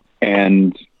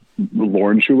 and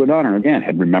Lauren Schuler Donner again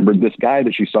had remembered this guy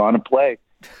that she saw in a play,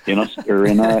 or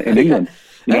in England.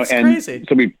 That's crazy.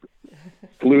 So we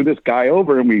flew this guy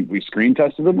over, and we screen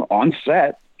tested him on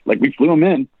set. Like, we flew him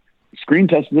in, screen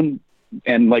tested him,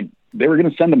 and like they were going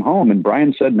to send him home, and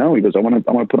Brian said no. He goes, I want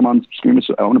to put him on screen.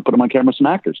 I want to put him on camera with some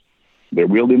actors. They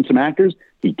wheeled in some actors.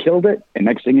 He killed it, and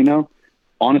next thing you know,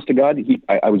 honest to God,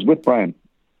 I was with Brian.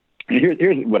 And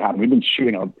here's what happened. We've been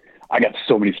shooting. I got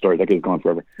so many stories. I could have gone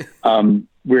forever.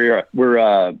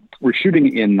 We're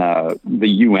shooting in the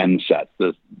UN set,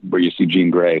 where you see Jean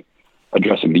Grey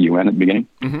addressing the UN at the beginning.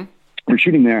 Mm-hmm. We're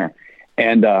shooting there,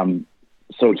 and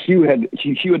so Hugh had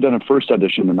done a first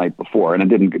audition the night before, and it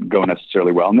didn't go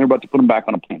necessarily well. And they're about to put him back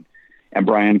on a plane, and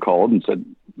Brian called and said,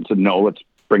 "No, let's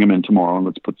bring him in tomorrow, and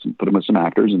let's put him with some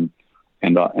actors, and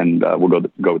we'll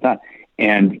go with that."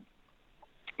 And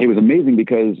it was amazing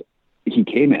because he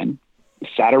came in,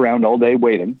 sat around all day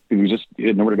waiting. He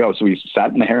didn't know where to go. So he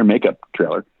sat in the hair and makeup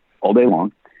trailer all day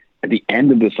long. At the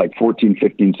end of this, like 14,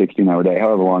 15, 16-hour day,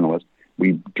 however long it was,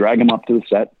 we drag him up to the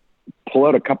set, pull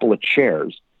out a couple of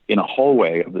chairs in a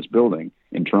hallway of this building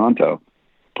in Toronto,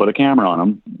 put a camera on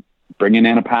him, bring in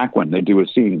Anna Paquin, they do a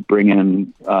scene, bring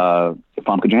in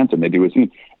Famke Janssen, they do a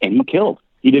scene, and he killed.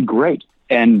 He did great.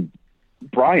 And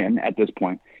Brian, at this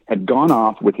point, had gone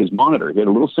off with his monitor. He had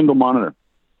a little single monitor,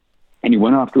 and he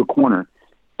went off to a corner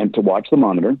and to watch the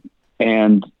monitor,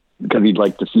 and because he'd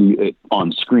like to see it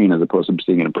on screen as opposed to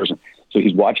seeing it in person. So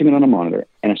he's watching it on a monitor,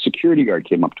 and a security guard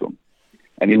came up to him,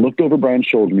 and he looked over Brian's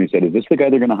shoulder and he said, "Is this the guy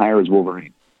they're going to hire as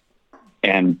Wolverine?"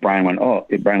 And Brian went, "Oh."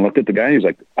 Brian looked at the guy and he's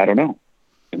like, "I don't know."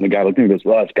 And the guy looked at him and goes,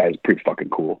 "Well, this guy's pretty fucking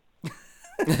cool."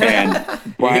 And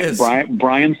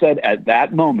Brian said at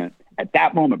that moment, at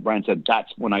that moment, Brian said,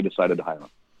 that's when I decided to hire him.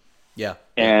 Yeah.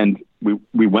 And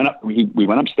we went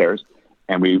upstairs,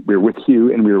 and we were with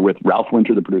Hugh, and we were with Ralph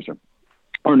Winter, the producer.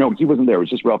 Or no, he wasn't there. It was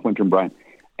just Ralph Winter and Brian.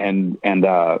 And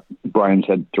Brian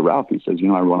said to Ralph, he says,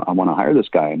 I want to hire this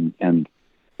guy. And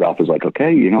Ralph was like,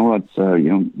 okay, let's,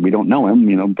 we don't know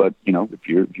him, but if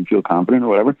you feel confident or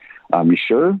whatever, you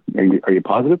sure? Are you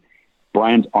positive?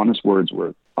 Brian's honest words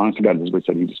were, honest to God, this is what he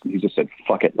said. He just said,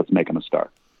 fuck it, let's make him a star.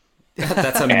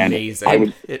 That's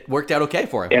amazing. It worked out okay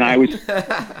for him. And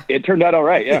it turned out all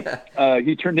right. Yeah.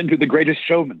 He turned into the greatest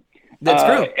showman. That's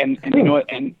true. And you know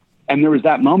what? And there was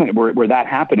that moment where that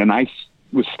happened, and I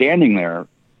was standing there,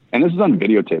 and this is on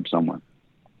videotape somewhere,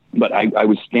 but I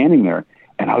was standing there,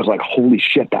 and I was like, holy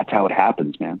shit, that's how it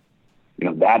happens, man.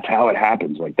 That's how it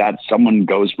happens. Like that, someone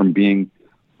goes from being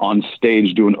on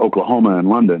stage doing Oklahoma and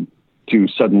London to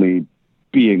suddenly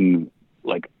being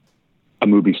like a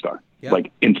movie star,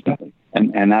 like instantly.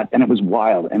 And it was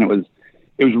wild. And it was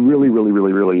really, really,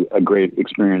 really, really a great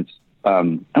experience. I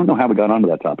don't know how we got onto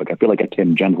that topic. I feel like I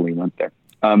tangentially went there.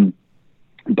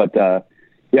 But that's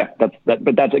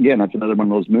again, that's another one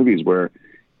of those movies where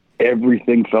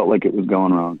everything felt like it was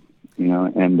going wrong,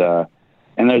 and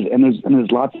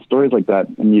there's lots of stories like that.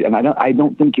 And I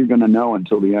don't think you're going to know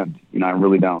until the end. I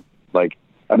really don't. Like,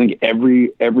 I think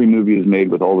every movie is made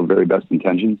with all the very best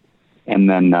intentions. And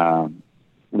then,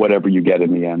 whatever you get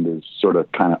in the end is sort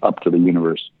of kind of up to the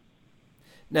universe.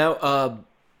 Now,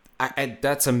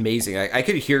 that's amazing. I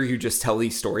could hear you just tell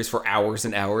these stories for hours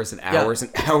and hours and hours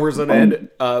and hours on end.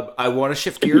 I want to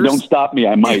shift gears. If you don't stop me,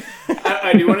 I might.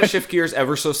 I do want to shift gears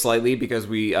ever so slightly because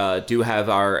we do have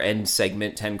our end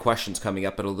segment, 10 questions, coming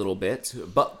up in a little bit.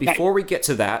 But before we get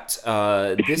to that,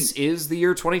 this is the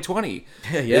year 2020.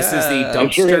 Yeah. This is the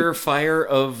dumpster fire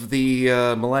of the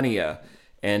millennia.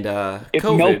 And it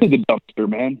COVID. melted the dumpster,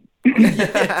 man.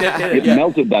 It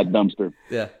melted that dumpster.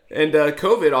 Yeah. And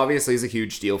COVID obviously is a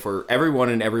huge deal for everyone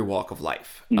in every walk of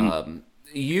life. Mm-hmm.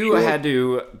 You had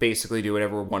to basically do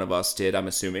whatever one of us did, I'm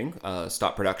assuming,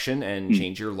 stop production and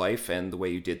change your life and the way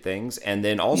you did things, and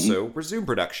then also resume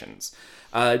productions.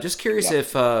 Just curious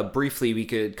if briefly we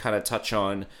could kind of touch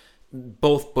on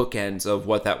both bookends of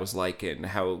what that was like and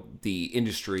how the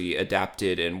industry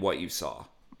adapted and what you saw.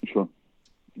 Sure.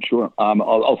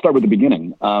 I'll start with the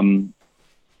beginning.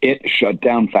 It shut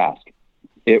down fast.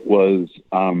 It was,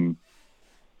 I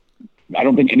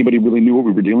don't think anybody really knew what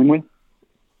we were dealing with.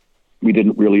 We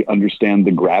didn't really understand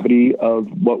the gravity of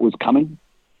what was coming.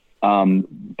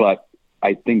 But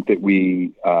I think that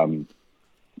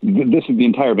this is the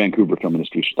entire Vancouver film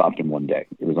industry stopped in one day.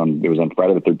 It was on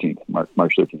Friday the 13th, March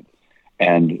 13th.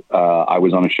 And I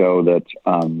was on a show that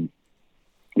it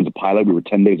was a pilot. We were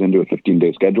 10 days into a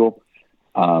 15-day schedule.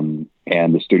 And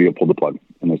the studio pulled the plug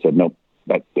and they said, nope,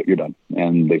 that you're done.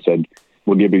 And they said,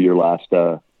 we'll give you your last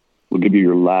day.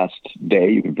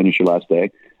 You can finish your last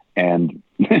day. And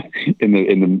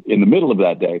in the middle of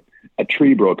that day, a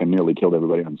tree broke and nearly killed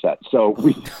everybody on set. So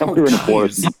we were in a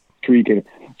forest, tree came.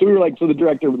 So we were like, so the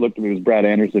director looked at me, it was Brad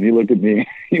Anderson. He looked at me,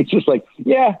 he was just like,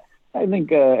 yeah, I think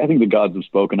the gods have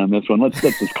spoken on this one. Let's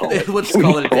just call it. Let's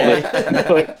call it a day.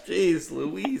 Jeez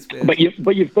Louise, man. But you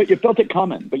felt it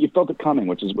coming.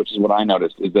 Which is what I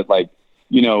noticed is that, like,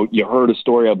 you heard a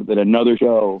story of that another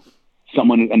show,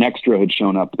 an extra had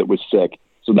shown up that was sick,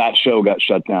 so that show got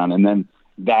shut down, and then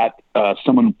that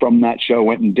someone from that show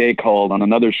went and day called on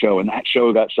another show, and that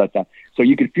show got shut down. So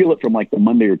you could feel it from like the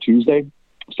Monday or Tuesday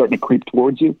starting to creep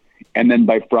towards you, and then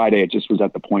by Friday it just was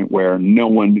at the point where no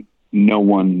one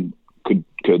could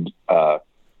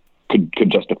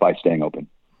justify staying open.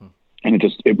 And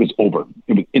it was over.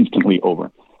 It was instantly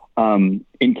over.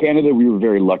 In Canada, we were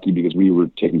very lucky because we were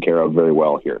taken care of very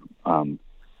well here.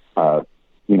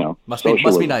 Must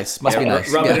be nice. Must be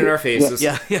nice. Rub it in our faces.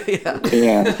 Yeah. They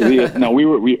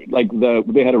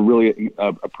had a really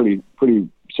a pretty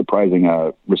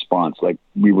surprising response. Like,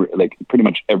 we were like pretty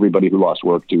much everybody who lost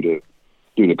work due to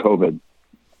COVID,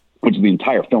 which is the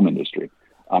entire film industry.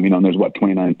 And there's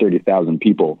 29,000-30,000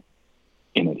 people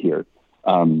in it here,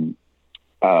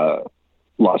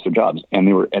 lost their jobs,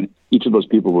 and each of those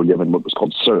people were given what was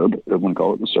called CERB. Everyone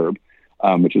called it the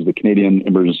CERB, which is the Canadian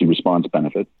Emergency Response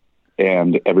Benefit,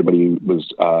 and everybody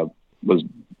was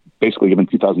basically given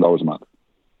 $2,000 a month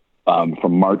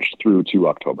from March through to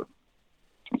October.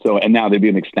 So, and now they've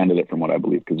even extended it from what I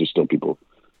believe, because there's still people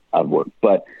out of work,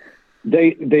 but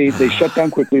they shut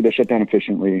down quickly. They shut down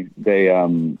efficiently.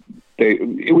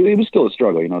 It was still a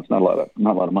struggle. It's not a lot of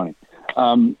money,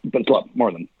 but it's a lot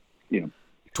more than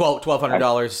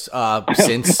 $1,200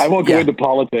 since. I won't go into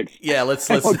politics. Yeah, let's.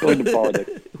 I won't go into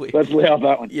politics. Let's lay off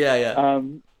that one. Yeah.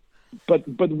 But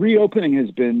reopening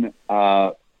has been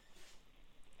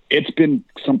it's been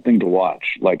something to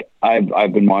watch. Like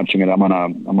I've been watching it. I'm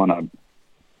on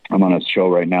a show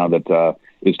right now that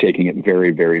is taking it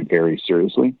very, very, very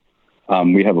seriously.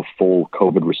 We have a full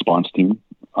COVID response team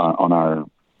on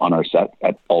our set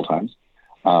at all times,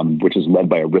 which is led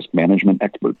by a risk management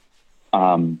expert.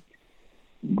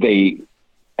 They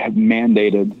have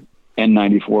mandated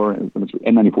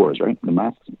N94s, right? The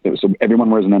masks. So everyone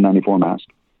wears an N94 mask.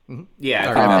 Mm-hmm.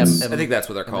 Yeah, I think that's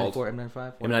what they're called.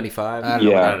 M95? M95?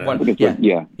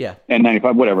 Yeah.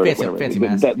 N95, whatever. Fancy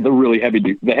mask. The really heavy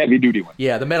duty one.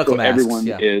 Yeah, the medical masks. Everyone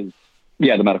is,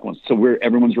 the medical ones. So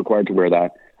everyone's required to wear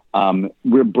that.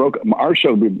 We're broke. Our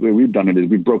show, we've done it is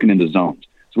we've broken into zones.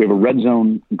 So we have a red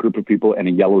zone group of people and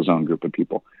a yellow zone group of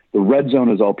people. The red zone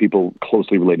is all people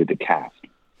closely related to cast.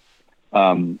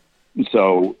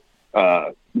 So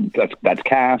that's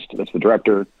cast, that's the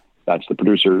director, that's the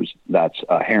producers, that's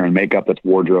hair and makeup, that's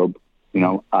wardrobe.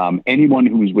 Anyone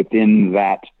who's within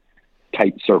that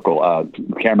tight circle,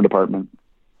 camera department,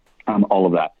 all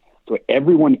of that. So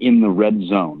everyone in the red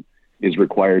zone is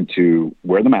required to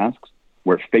wear the masks,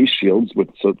 wear face shields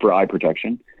for eye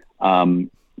protection.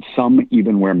 Some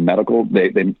even wear medical. They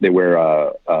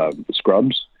wear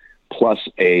scrubs plus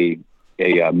a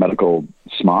medical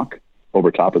smock over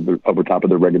top of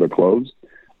their regular clothes,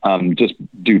 just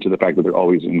due to the fact that they're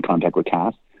always in contact with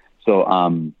cast. So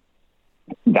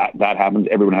that happens.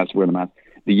 Everyone has to wear the mask.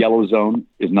 The yellow zone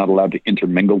is not allowed to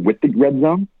intermingle with the red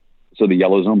zone. So the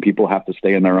yellow zone people have to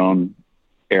stay in their own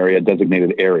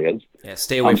designated areas. Yeah,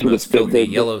 stay away from those filthy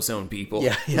yellow zone people.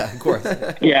 Yeah, of course.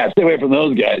 Yeah, stay away from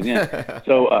those guys. Yeah.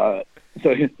 So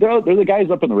they're the guys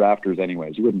up in the rafters,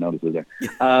 anyways. You wouldn't notice it there.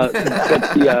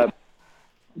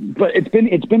 But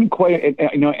it's been quite,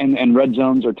 and red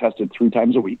zones are tested 3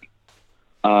 times a week.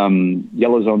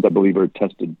 Yellow zones, I believe, are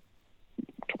tested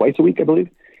twice a week, I believe.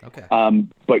 Okay.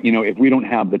 But if we don't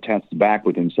have the tests back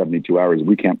within 72 hours,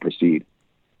 we can't proceed.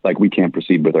 Like we can't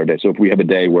proceed with our day. So if we have a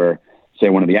day where, say,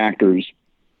 one of the actors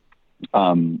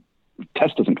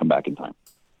test doesn't come back in time,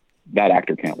 that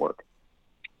actor can't work.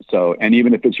 So, and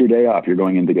even if it's your day off, you're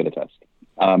going in to get a test.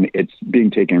 It's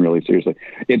being taken really seriously.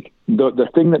 It's the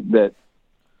thing that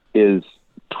is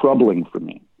troubling for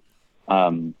me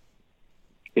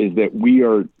is that we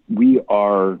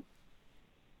are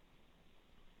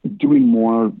doing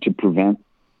more to prevent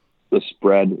the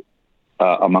spread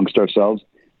amongst ourselves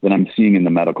than I'm seeing in the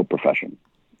medical profession.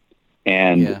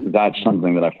 And that's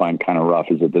something that I find kind of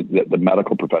rough, is that the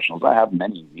medical professionals, I have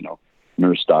many,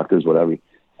 nurse, doctors, whatever,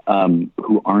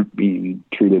 who aren't being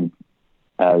treated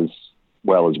as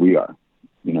well as we are.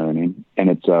 You know what I mean? And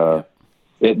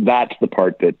that's the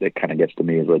part that kind of gets to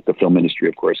me, is like the film industry,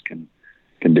 of course, can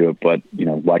do it, but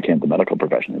why can't the medical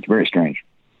profession? It's very strange.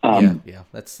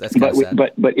 That's kind of sad.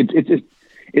 But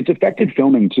it's affected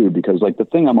filming too, because like the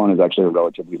thing I'm on is actually a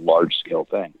relatively large scale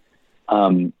thing.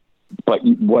 But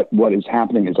what is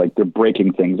happening is like they're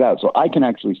breaking things out. So I can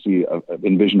actually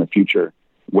envision a future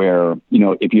where, I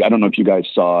don't know if you guys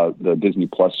saw the Disney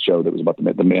Plus show that was about the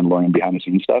Mandalorian behind the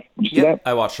scenes stuff. Did you see that?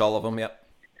 I watched all of them. Yep.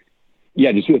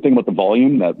 Yeah. Did you see the thing about the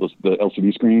volume, that was the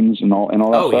LCD screens and all that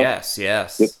stuff? Oh, yes.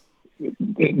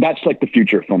 That's like the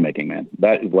future of filmmaking, man.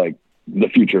 That is like the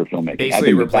future of filmmaking.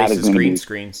 Basically replaces green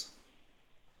screens.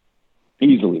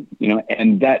 Easily,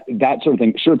 and that sort of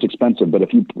thing. Sure, it's expensive, but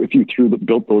if you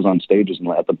built those on stages and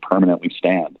let them permanently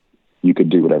stand, you could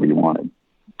do whatever you wanted.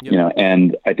 Yep.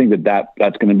 And I think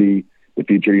that's going to be the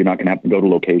future. You're not going to have to go to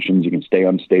locations. You can stay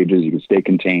on stages. You can stay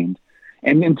contained.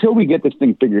 And until we get this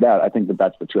thing figured out, I think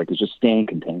that's the trick, is just staying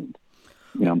contained,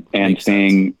 and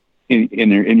staying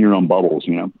in your own bubbles,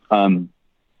 I'm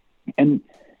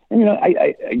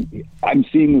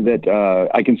seeing that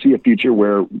I can see a future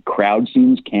where crowd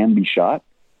scenes can be shot,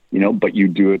 but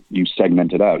you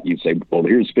segment it out. You say, well,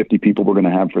 here's 50 people we're going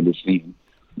to have for this scene.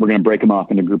 We're going to break them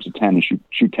off into groups of 10 and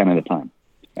shoot 10 at a time,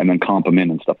 and then comp them in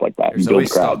and stuff like that. There's and build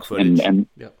always crowds. stock footage.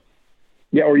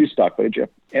 Or use stock footage. Yeah.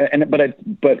 But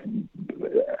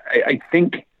I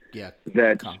think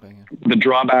that the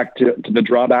drawback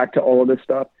to all of this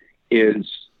stuff is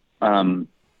the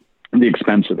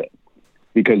expense of it.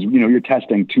 Because, you're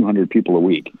testing 200 people a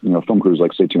week, film crews,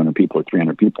 like say 200 people or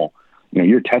 300 people,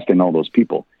 you're testing all those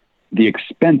people. The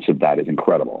expense of that is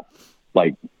incredible.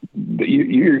 Like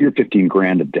you're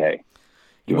 $15,000 a day.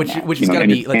 Which is going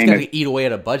to be, like, it's going to eat away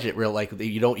at a budget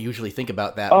you don't usually think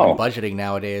about that when budgeting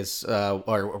nowadays,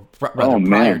 or rather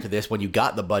prior to this, when you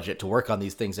got the budget to work on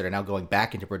these things that are now going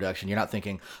back into production. You're not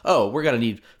thinking, we're going to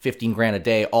need $15,000 a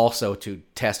day also to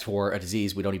test for a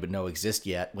disease we don't even know exists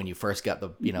yet, when you first got the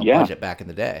budget back in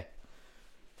the day.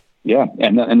 Yeah,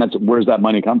 and that's, where's that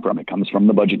money come from? It comes from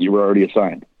the budget you were already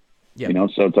assigned. Yeah. You know,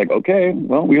 so it's like, okay,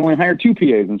 well, we only hire 2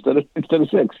 PAs instead of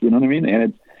 6. You know what I mean?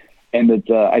 And it's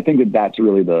I think that's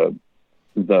really the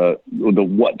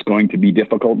what's going to be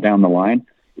difficult down the line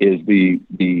is the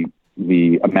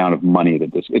amount of money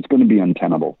that it's going to be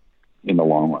untenable in the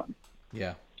long run.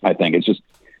 Yeah. I think it's just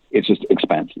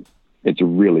expensive. It's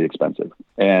really expensive.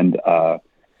 And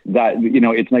that, you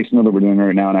know, it's nice to know that we're doing it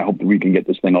right now. And I hope that we can get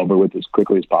this thing over with as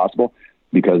quickly as possible,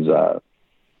 because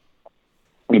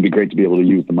it'd be great to be able to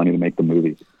use the money to make the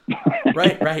movies.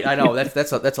 Right. I know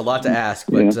that's a lot to ask,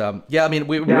 but I mean,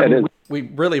 we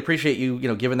really appreciate you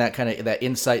giving that kind of that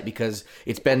insight, because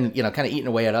it's been kind of eating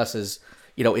away at us as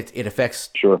it affects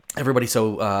everybody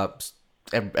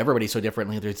so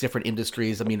differently. There's different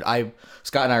industries. I mean,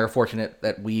 Scott and I are fortunate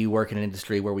that we work in an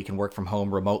industry where we can work from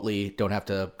home remotely, don't have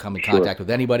to come in contact with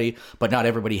anybody, but not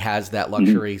everybody has that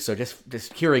luxury. So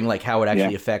just hearing like how it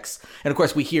actually affects, and of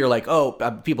course we hear like,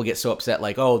 people get so upset,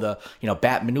 like, the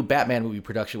new Batman movie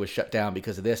production was shut down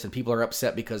because of this, and people are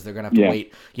upset because they're gonna have to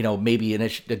wait, maybe an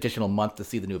additional month to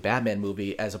see the new Batman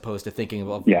movie, as opposed to thinking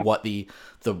of what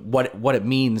what it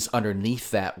means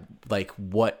underneath that, like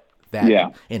what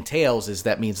that entails is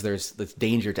that means there's this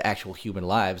danger to actual human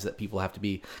lives that people have to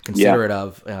be considerate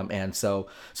of, and so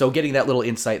getting that little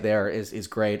insight there is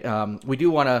great. We do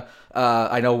want to.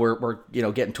 I know we're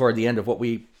getting toward the end of what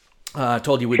we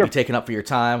told you we'd be taking up for your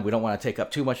time. We don't want to take up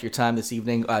too much of your time this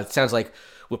evening. It sounds like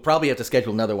we'll probably have to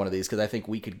schedule another one of these, because I think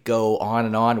we could go on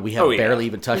and on. We have barely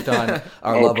even touched on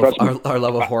our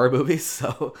love of horror movies.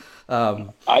 So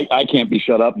I can't be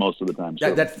shut up most of the time.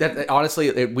 So. That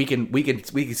honestly, we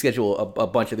can schedule a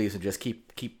bunch of these and just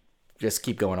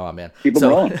keep going on, man. Keep them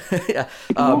rolling.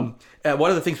 One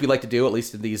of the things we like to do, at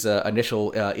least in these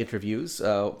initial interviews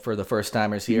for the first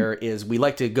timers here, is we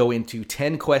like to go into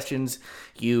 10 questions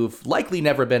you've likely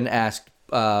never been asked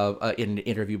in an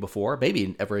interview before,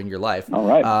 maybe ever in your life. All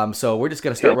right. So we're just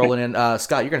going to start rolling in.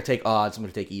 Scott, you're going to take odds. I'm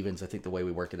going to take evens. I think the way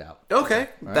we worked it out. Okay.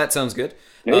 Right. That sounds good.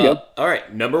 There you go. All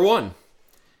right. Number 1.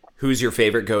 Who's your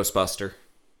favorite Ghostbuster?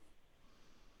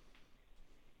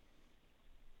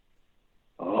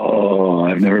 Oh,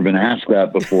 I've never been asked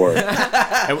that before.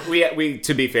 And we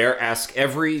to be fair, ask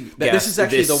every guest this is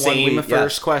actually the same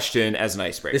first question as an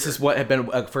icebreaker. This is what had been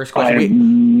a first question. I've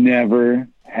never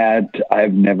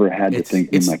had to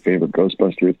think of my favorite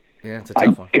Ghostbusters. Yeah, it's a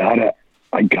tough one.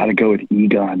 I gotta go with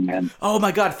Egon, man. Oh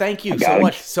my God, thank you so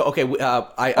much. So okay,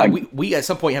 we at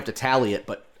some point have to tally it,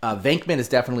 but Venkman is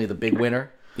definitely the big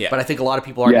winner. Yeah. But I think a lot of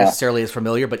people aren't necessarily as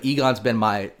familiar. But Egon's been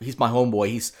he's my homeboy.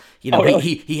 He's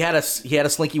he had a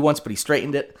slinky once, but he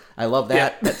straightened it. I love that.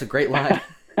 Yeah. That's a great line.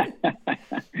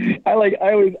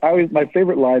 I always my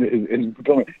favorite line is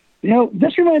going,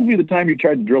 this reminds me of the time you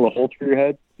tried to drill a hole through your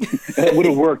head. It would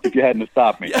have worked if you hadn't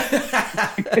stopped me.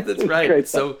 That's right.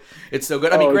 It's so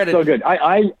good. I mean, granted, it's so good.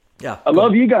 I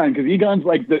love Egon, because Egon's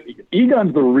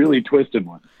the really twisted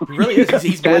one. He really is.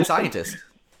 He's a mad scientist.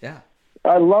 Yeah.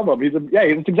 I love him.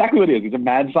 That's exactly what he is. He's a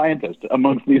mad scientist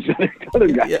amongst these other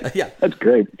guys. Yeah. That's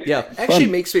great. Yeah. Actually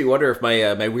makes me wonder if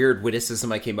my weird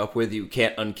witticism I came up with, you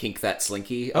can't unkink that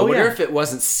slinky. I wonder if it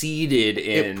wasn't seeded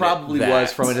in. It probably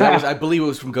was from it. I believe it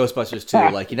was from Ghostbusters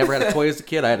too. Like, you never had a toy as a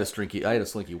kid. I had a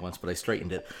slinky once, but I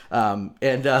straightened it.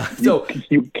 So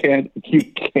you can't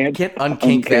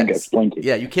unkink that slinky.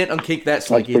 Yeah, you can't unkink that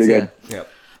slinky. That's pretty good. Yeah.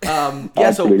 On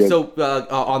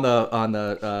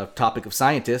the topic of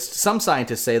scientists, some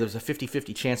scientists say there's a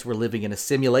 50-50 chance we're living in a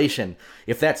simulation.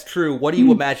 If that's true, what do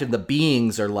you imagine the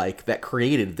beings are like that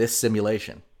created this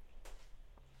simulation?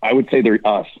 I would say they're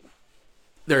us.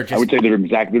 They're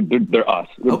us.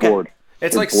 They're bored.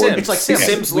 It's like Sims. It's like Sims.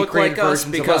 Sims look like us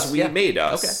because we made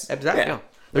us. Okay, exactly. Yeah.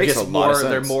 They're just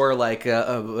they're more like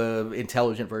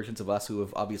intelligent versions of us who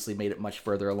have obviously made it much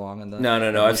further along.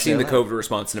 No. I've seen the COVID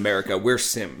response in America. We're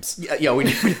Sims. We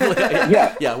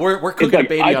we're cooking a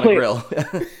baby on a grill.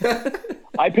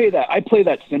 I play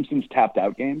that Simpsons tapped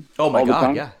out game. Oh my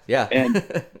God! Yeah. And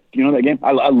you know that game?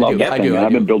 I love that thing.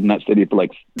 I've been building that city I've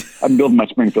been building my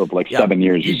Springfield for 7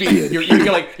 years.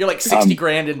 You're like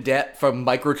 $60,000 in debt from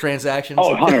microtransactions.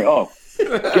 Oh, Hunter. Oh,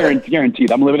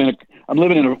 guaranteed. I'm living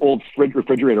in an old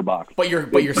refrigerator box. But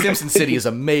your Simpson City is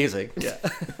amazing. Yeah,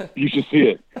 you should see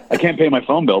it. I can't pay my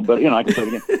phone bill, but I can play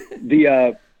it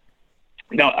again.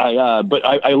 But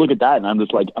I look at that and I'm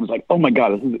just like, oh my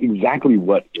God, this is exactly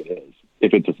what it is.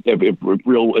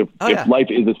 If life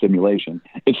is a simulation,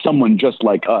 it's someone just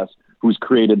like us who's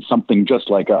created something just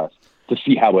like us. to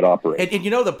see how it operates. And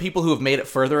the people who have made it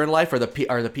further in life are the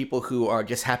people who are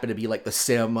just happen to be like the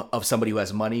sim of somebody who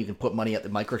has money. You can put money at the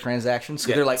microtransactions.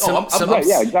 So they're like,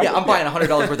 I'm buying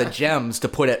 $100 worth of gems to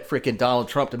put at freaking Donald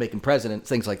Trump to make him president,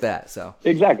 things like that. So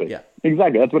exactly.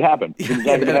 That's what happened.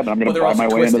 Exactly what happened. I'm going to buy my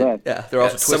way into that. Yeah, they're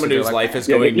also someone whose life is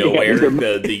going nowhere.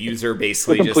 The user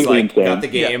basically just like got the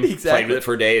game, played with it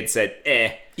for a day, and said,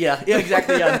 "eh." Yeah,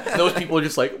 exactly. Yeah. Those people are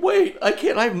just like, wait, I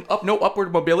can't. I have no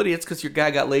upward mobility. It's because your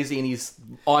guy got lazy and he's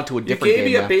onto a different game.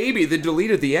 You gave me a baby, then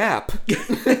deleted the app.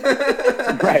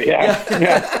 Right? Yeah.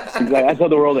 Exactly. That's how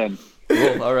the world ends.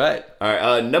 Cool. All right.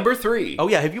 Number 3. Oh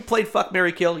yeah, have you played Fuck,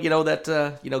 Marry, Kill? You know that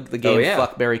the game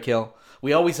Fuck, Marry, Kill.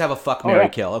 We always have a Fuck, Marry,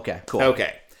 Kill. Okay, cool.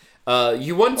 Okay.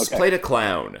 You once played a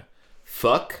clown.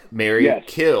 Fuck, Marry,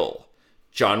 Kill.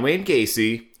 John Wayne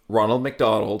Gacy, Ronald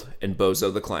McDonald, and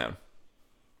Bozo the Clown.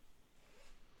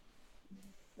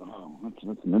 Oh,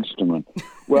 that's an interesting one.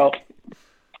 Well,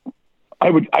 I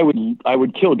would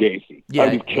kill Gacy. Yeah, I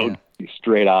would kill Gacy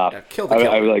straight off. Yeah, kill the killer.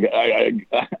 I was like,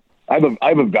 I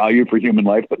have a value for human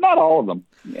life, but not all of them.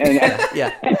 And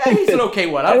he's an okay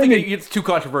one. I don't think it's too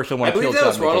controversial. I believe that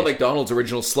was Ronald McDonald's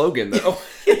original slogan, though.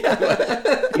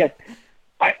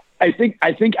 I think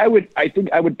I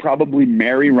would probably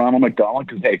marry Ronald McDonald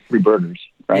because hey, free burgers,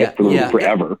 right?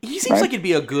 Forever. He seems like he'd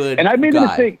be a good. And I made guy the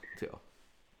mistake. Too.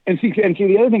 And see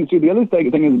the other thing. The other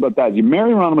thing is about that. You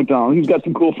marry Ronald McDonald. He's got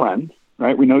some cool friends,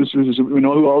 right? We know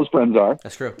who all his friends are.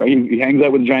 That's true. Right? He hangs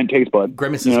out with a giant taste bud.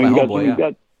 Grimace is my homeboy. He's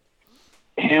got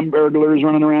hamburglers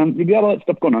running around. You got all that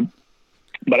stuff going on.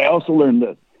 But I also learned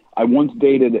this. I once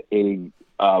dated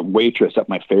a waitress at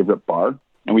my favorite bar,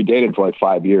 and we dated for like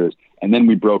 5 years, and then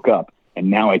we broke up, and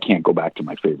now I can't go back to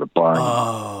my favorite bar.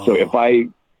 Oh.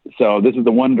 So this is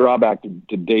the one drawback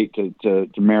to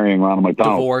marrying Ronald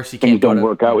McDonald. Divorce, you Things can't don't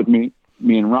work out with me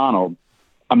and Ronald.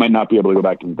 I might not be able to go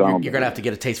back to McDonald's. You're gonna have to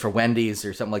get a taste for Wendy's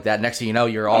or something like that. Next thing you know,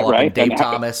 you're all up in Dave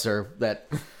Thomas or that.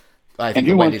 I think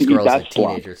the Wendy's girl is a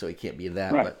teenager, so he can't be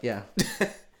that. Right. But yeah.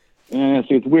 Yeah,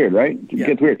 see, it's weird, right? It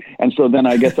gets weird. And so then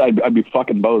I guess I'd be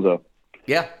fucking Bozo.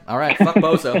 Yeah. All right. Fuck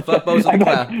Bozo. Fuck Bozo the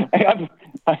Clown.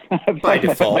 By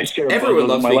default. Everyone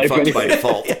loves being fucked by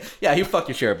default. Yeah, you fuck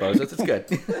your share of Bozos. It's good.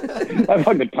 I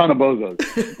fucked a ton of Bozos.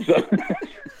 So,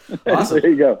 awesome. There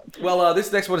you go. Well,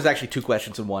 this next one is actually 2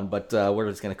 questions in one, but we're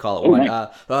just going to call it one.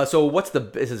 Nice. So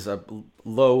this is a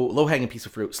low-hanging piece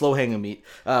of fruit, slow-hanging meat.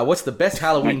 What's the best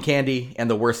Halloween candy and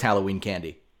the worst Halloween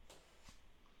candy?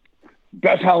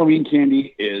 Best Halloween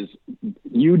candy is,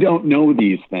 you don't know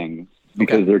these things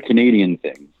because they're Canadian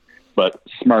things, but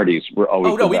Smarties were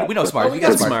always we know Smarties. We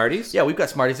got Smarties. Yeah, we've got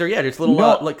Smarties. They're there's little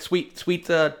like sweet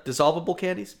dissolvable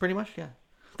candies, pretty much. Yeah.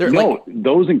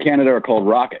 Those in Canada are called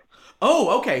Rocket.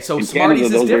 Oh, okay. So In Smarties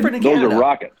Canada, is different in Canada. Those are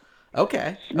Rockets.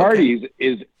 Okay. Smarties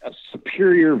is a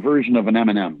superior version of an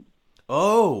M&M.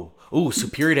 Oh,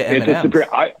 superior to M&Ms.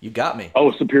 You got me.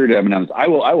 Oh, superior to M&Ms. I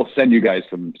will send you guys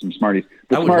some Smarties.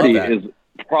 The Smartie is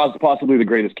possibly the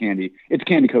greatest candy. It's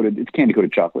candy coated. It's candy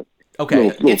coated chocolate. Okay.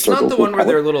 Little it's not the one where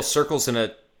there are little circles in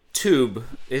a tube,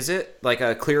 is it? Like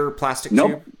a clear plastic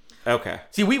tube? Okay.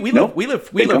 See, we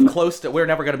live close to. We're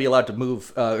never going to be allowed to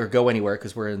move or go anywhere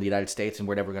because we're in the United States and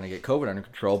we're never going to get COVID under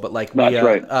control. But like that's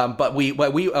right. But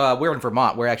we're in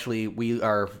Vermont. We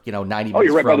are 90 minutes. Oh,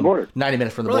 you're right by the border. 90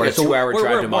 minutes from the border. Like a 2-hour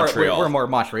drive to Montreal. We're more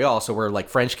Montreal, so we're like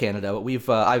French Canada. But we've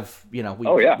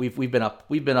been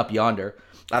up yonder.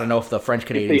 I don't know if the French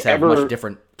Canadians have much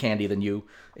different candy than you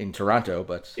in Toronto,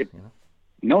 but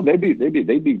no, they'd be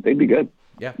good.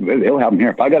 Yeah, they'll have them here.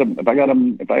 If I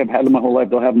have had them my whole life,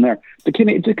 they'll have them there.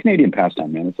 It's a Canadian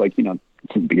pastime, man. It's like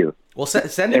some beer. Well,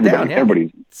 send it down. Yeah.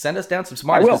 Send us down some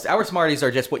Smarties. 'Cause our Smarties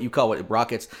are just what you call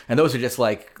Rockets, and those are just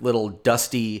like little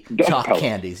dusty chalk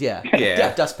candies. Yeah,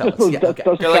 dust pellets. Yeah, okay.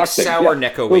 They're like sour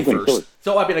Necco wafers.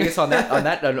 So I mean, I guess on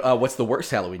that, what's the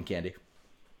worst Halloween candy?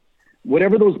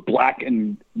 Whatever those black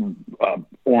and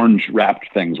orange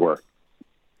wrapped things were.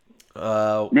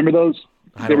 Remember those?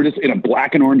 They were just in a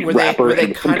black and orange wrapper. Were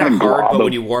they kind of hard, but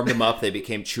when you warmed them up, they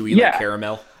became chewy like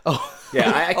caramel? Oh. Yeah,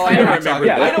 I kind of remember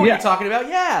that. I know what you're talking about.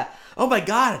 Yeah. Oh, my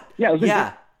God.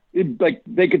 Yeah.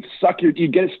 They could suck you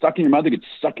get it stuck in your mouth. They could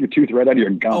suck your tooth right out of your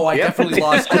gum. Oh, I definitely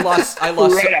lost. I lost.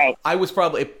 Right out. I was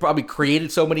probably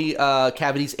created so many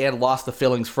cavities and lost the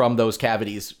fillings from those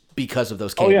cavities because of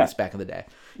those candies back in the day.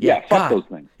 Yeah, fuck those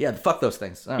things. Yeah, fuck those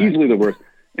things. Easily the worst.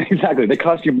 Exactly. They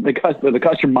cost your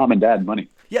mom and dad money.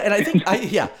 Yeah, and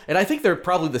I think they're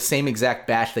probably the same exact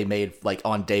batch they made like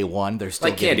on day one. They're still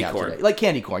like candy corn. Today. Like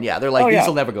candy corn. Yeah, they're like these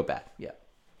will never go bad. Yeah.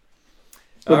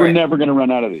 So we're never going to run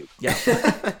out of these. Yeah.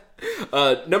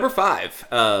 Number 5.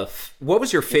 What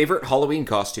was your favorite Halloween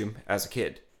costume as a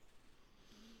kid?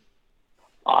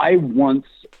 I once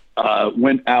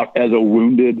went out as a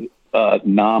wounded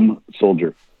Nam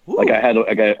soldier. Ooh. Like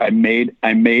I made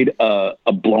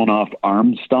a blown off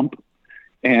arm stump,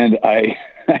 and I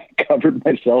covered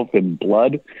myself in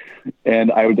blood.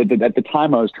 And I was at the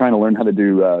time I was trying to learn how to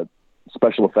do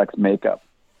special effects makeup.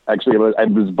 Actually, I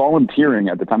was volunteering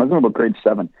at the time. I was in about grade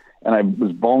 7, and I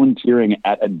was volunteering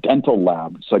at a dental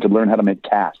lab so I could learn how to make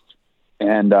casts.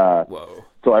 And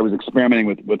so I was experimenting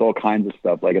with all kinds of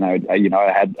stuff. Like, and I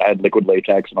had liquid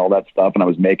latex and all that stuff, and I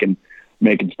was making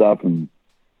stuff, and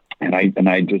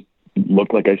I just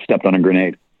looked like I stepped on a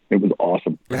grenade. It was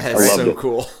awesome. That's so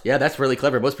cool. Yeah, that's really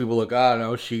clever. Most people look, I don't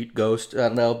know, sheet, ghost, I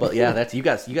don't know, but yeah, that's you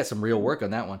got some real work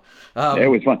on that one. It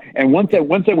was fun. And once I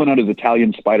went out as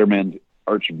Italian Spider-Man's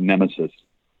arch nemesis. Do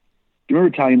you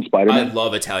remember Italian Spider-Man? I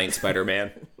love Italian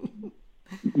Spider-Man.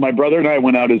 My brother and I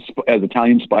went out as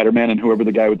Italian Spider-Man and whoever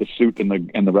the guy with the suit and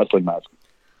the wrestling mask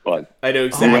was. I know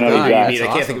exactly what you mean.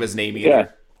 I can't think of his name either. Yeah.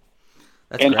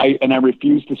 That's and great. I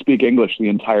refused to speak English the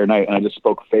entire night, and I just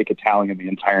spoke fake Italian the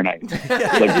entire night.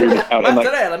 Like we were just out, and like,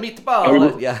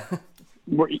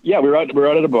 yeah. we were out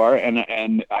at a bar,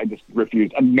 and I just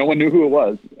refused. And no one knew who it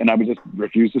was, and I would just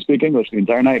refuse to speak English the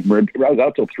entire night. I was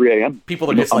out till 3 a.m.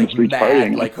 People are just like mad,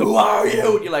 partying. Like, who are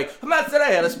you? And you're like, I'm not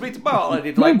today. I speak the ball. And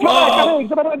it's like, whoa!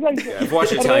 I've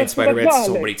watched Italian Spider-Man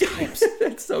so many times.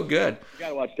 It's so good. You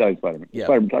gotta watch Italian Spider-Man. Yeah.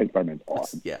 Italian Spider-Man's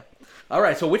awesome. Yeah. All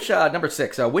right, so which number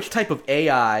 6? Which type of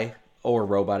AI or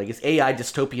robot, I guess, AI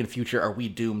dystopian future are we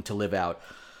doomed to live out?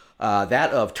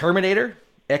 That of Terminator,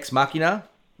 Ex Machina,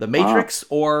 The Matrix,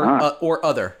 or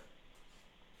other?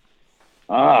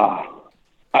 I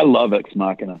love Ex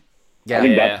Machina. Yeah, I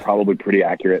think that's probably pretty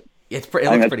accurate. It looks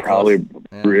that's pretty probably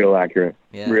close. real accurate.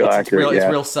 Yeah. Real accurate. It's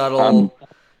real subtle.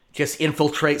 Just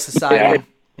infiltrate society.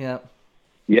 Yeah.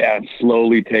 Yeah,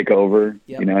 slowly take over,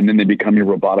 Yep. and then they become your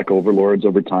robotic overlords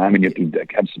over time, and you have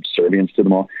to have subservience to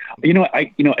them all.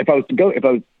 If I was to go,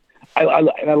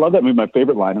 I love that movie. My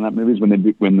favorite line in that movie is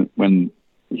when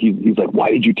he's like,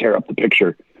 "Why did you tear up the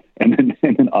picture?" And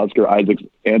then Oscar Isaac's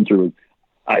answer was,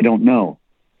 "I don't know,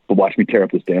 but watch me tear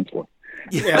up this dance floor."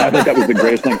 Yeah. I think that was the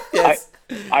greatest thing. Yes.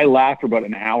 I laughed for about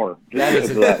an hour. That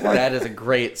is a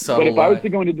great subtle But if I was to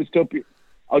go into dystopia,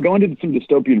 I'll go into some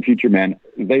dystopian future, man.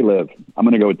 They live. I'm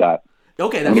going to go with that.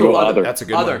 Okay, that's other. That's a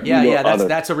good other. one. Yeah,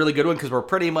 that's a really good one because we're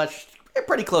pretty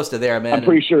close to there, man. I'm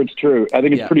pretty sure it's true. I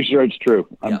think it's pretty sure it's true.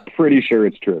 I'm pretty sure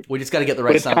it's true. We just got to get the right.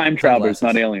 But it's time travelers,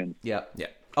 not aliens. Yeah. Yeah.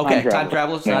 Okay, time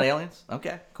travelers, not aliens.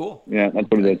 Okay, cool. Yeah, that's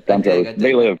what it is. Time travelers.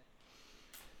 They live.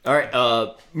 All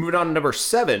right, moving on to number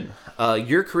 7.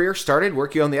 Your career started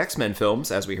working on the X-Men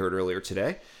films, as we heard earlier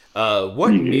today.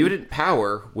 What mutant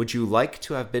power would you like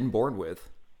to have been born with?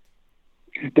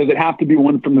 Does it have to be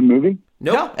one from the movie?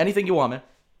 Nope. No, anything you want, man.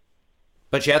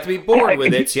 But you have to be born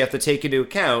with it, so you have to take into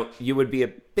account you would be a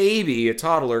baby, a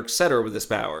toddler, etc. with this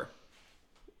power.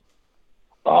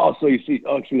 Oh, so you see,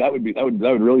 that would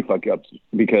really fuck you up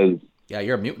because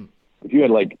you're a mutant. If you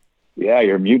had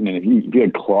you're a mutant, and if you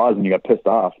had claws and you got pissed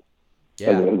off,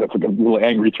 as a little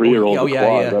angry 3-year-old. Oh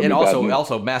yeah, and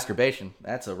also masturbation.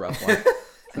 That's a rough one.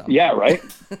 So. Yeah, right.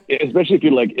 especially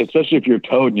if you're a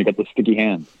toad and you got the sticky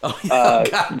hands. Oh yeah,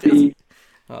 God,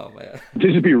 oh man,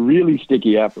 this would be really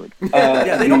sticky afterward.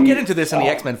 Yeah, they don't get into this in the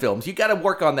X-Men films. You got to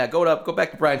work on that. Go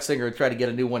back to Bryan Singer and try to get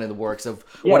a new one in the works of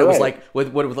what it was like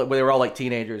with they were all like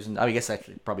teenagers, and I guess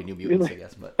actually probably New Mutants, I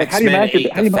guess. But how do you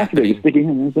masturbate? Sticky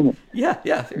hands, isn't it? Yeah.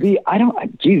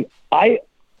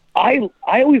 I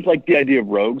always liked the idea of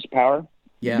Rogue's power.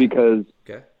 Yeah. Because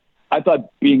I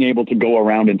thought being able to go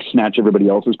around and snatch everybody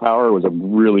else's power was a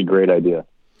really great idea.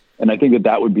 And I think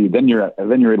that would be then you're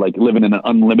like living in an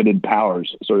unlimited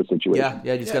powers sort of situation.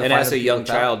 Yeah. You just gotta and as a young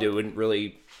child, it wouldn't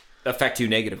really affect you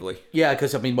negatively. Yeah,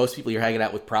 because most people you're hanging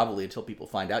out with probably until people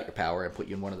find out your power and put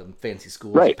you in one of them fancy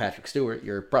schools, right. Patrick Stewart,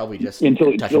 you're probably just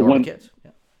touching normal kids.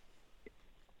 Yeah.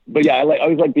 But yeah, I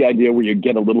always like the idea where you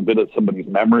get a little bit of somebody's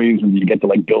memories and you get to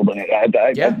build on it.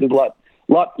 There's a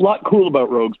lot cool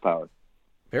about Rogue's power.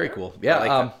 Very cool.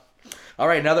 Yeah. All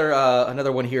right,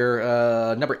 another one here.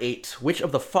 Number 8. Which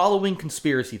of the following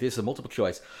conspiracy? This is a multiple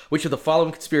choice. Which of the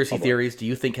following conspiracy theories do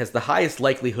you think has the highest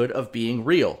likelihood of being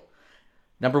real?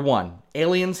 Number 1,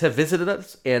 aliens have visited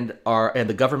us and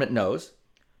the government knows.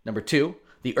 Number 2,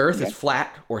 the Earth is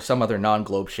flat or some other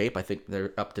non-globe shape. I think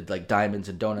they're up to diamonds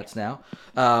and donuts now.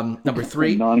 Number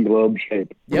 3, non-globe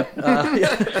shape. Yep.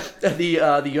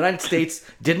 The United States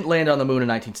didn't land on the moon in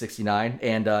 1969,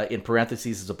 and in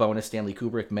parentheses as a bonus, Stanley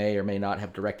Kubrick may or may not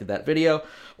have directed that video.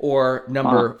 Or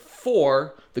number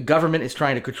 4, the government is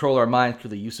trying to control our minds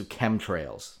through the use of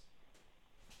chemtrails.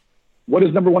 What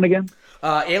is number 1 again?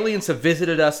 Aliens have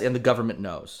visited us, and the government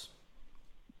knows.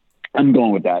 I'm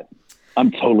going with that.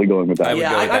 I'm totally going with that. I would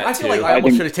go with that I feel too. like I almost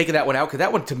think- should have taken that one out because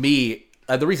that one to me,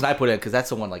 the reason I put it in because that's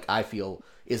the one like I feel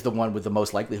is the one with the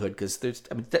most likelihood because there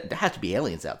has to be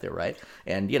aliens out there, right?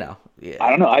 And yeah, I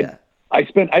don't know. yeah. I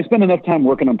spent enough time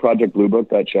working on Project Blue Book,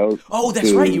 that show. Oh,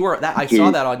 that's right. You were that. I saw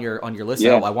that on your list.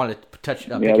 Yeah. I wanted to pick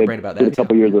your brain about that. A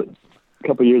couple years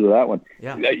of that one.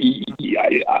 Yeah.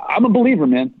 I'm a believer,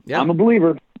 man. Yeah. I'm a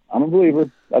believer.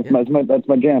 That's my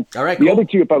jam. All right, The cool. other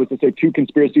two, if I was to say two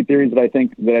conspiracy theories that I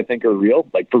think are real,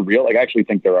 like for real, like I actually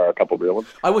think there are a couple real ones.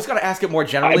 I was gonna ask it more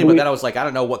generally, but then I was like, I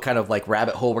don't know what kind of like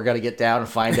rabbit hole we're gonna get down and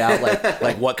find out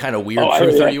like what kind of weird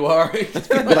truther you are.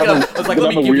 I was like,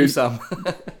 let me give you some.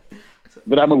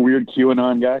 But I'm a weird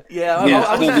QAnon guy. Yeah,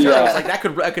 I was like that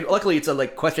could. Luckily, it's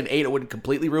like question 8. It wouldn't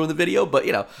completely ruin the video, but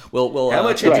we'll. How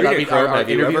much adrenochrome have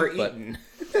you ever eaten?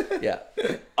 Yeah.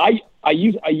 I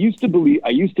used to believe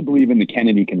in the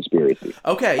Kennedy conspiracy.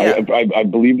 Okay, yeah. I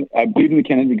believe in the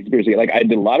Kennedy conspiracy. Like I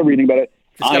did a lot of reading about it.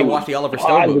 Just gotta watch the Oliver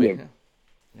Stone movie.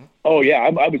 Oh yeah,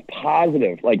 I was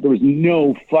positive. Like there was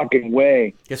no fucking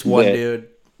way. Just one dude.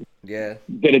 Yeah.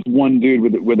 That it's one dude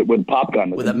with a pop gun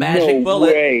with a magic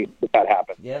bullet. No way that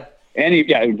happened. Yeah.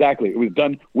 Exactly. It was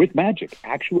done with magic,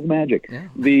 actual magic. Yeah.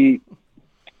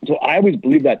 So I always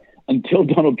believed that until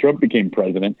Donald Trump became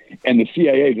president, and the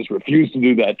CIA just refused to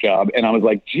do that job, and I was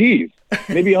like, geez,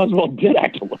 maybe Oswald did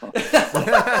act alone.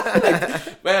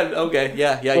 Man, okay,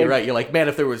 yeah, you're right. You're like, man,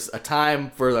 if there was a time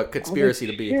for the conspiracy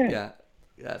to be, yeah,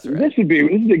 that's right. This is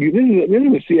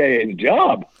the CIA's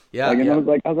job. Yeah, like, and yeah. I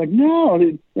was like, no,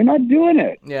 they're not doing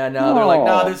it. Yeah, no, they're like,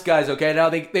 no, this guy's okay. No,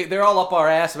 they're all up our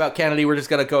ass about Kennedy. We're just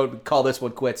gonna go call this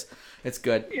one quits. It's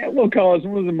good. Yeah, we'll call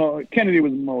it. Kennedy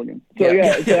was a mulligan. So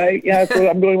yeah. So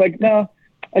I'm going like, no,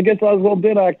 I guess Oswald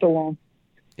did act alone.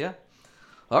 Yeah.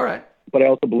 All right. But I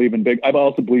also believe in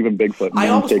Bigfoot. I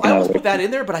almost put that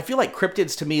in there, but I feel like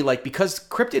cryptids to me, like because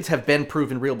cryptids have been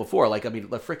proven real before. Like I mean,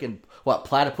 the freaking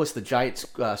platypus, the giant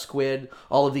squid,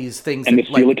 all of these things, and the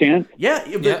coelacanth.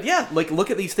 Yeah. Like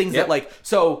look at these things that like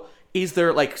so. Is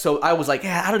there like so? I was like,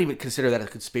 I don't even consider that a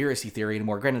conspiracy theory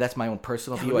anymore. Granted, that's my own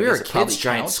personal view. When we I were guess kids,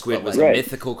 giant squid was a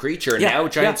mythical creature, and now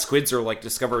giant squids are like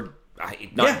discovered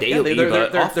not daily,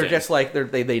 but often. They're just like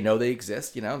they know they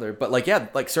exist, you know. But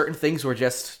like certain things were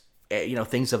just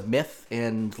things of myth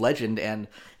and legend, and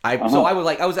so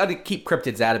I'd keep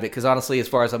cryptids out of it because honestly, as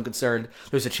far as I'm concerned,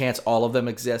 there's a chance all of them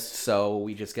exist. So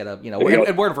we just gotta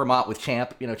and we're in Vermont with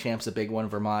Champ. Champ's a big one in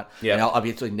Vermont. Yeah, and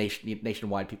obviously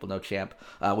nationwide people know Champ,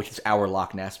 which is our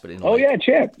Loch Ness, but in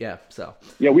Champ. Yeah, so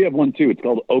we have one too. It's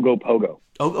called Ogopogo.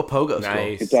 Ogopogo's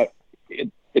nice. Cool.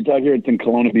 It's out here. It's in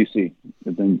Kelowna, BC.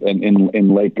 It's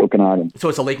in Lake Okanagan. So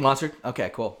it's a lake monster. Okay,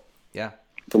 cool. Yeah.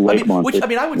 It's a lake monster.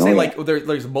 I would say like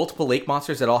there's multiple lake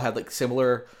monsters that all have like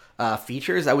similar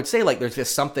features. I would say like there's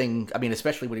just something. I mean,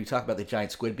 especially when you talk about the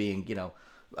giant squid being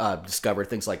discovered,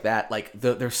 things like that. Like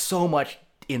there's so much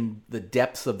in the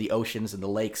depths of the oceans and the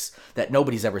lakes that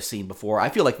nobody's ever seen before. I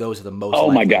feel like those are the most. Oh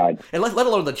likely. my god! And let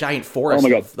alone the giant forest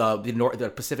of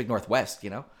the Pacific Northwest.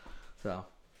 So.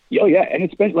 Oh yeah, and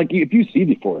it's been like if you see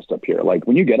the forest up here, like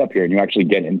when you get up here and you actually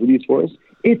get into these forests,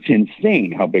 it's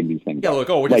insane how big these things are. Yeah, like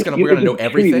we're gonna know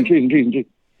everything. Trees and trees.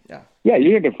 Yeah,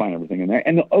 you're gonna find everything in there.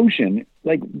 And the ocean,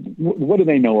 like, what do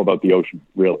they know about the ocean,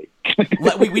 really?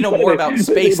 we know more about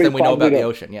space than we know about the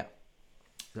ocean. Yeah.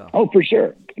 So. Oh, for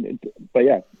sure. But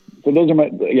yeah, so those are my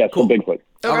cool. So Bigfoot.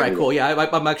 All right, cool. Yeah,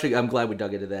 I'm glad we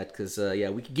dug into that because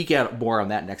we can geek out more on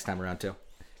that next time around too.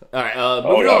 All right,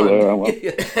 moving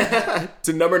on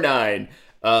to number 9.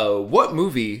 What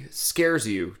movie scares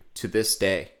you to this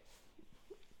day?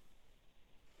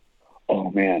 Oh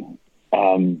man,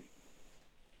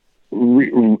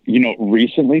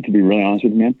 recently, to be really honest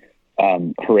with you,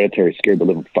 man, Hereditary scared the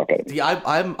living fuck out of me. Yeah,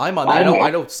 I'm on that.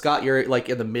 I know, Scott, you're like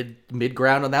in the mid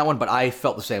ground on that one, but I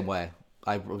felt the same way.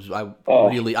 I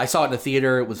saw it in the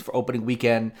theater. It was for opening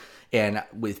weekend. And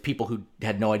with people who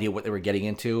had no idea what they were getting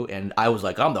into, and I was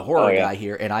like, I'm the horror guy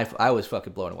here, and I was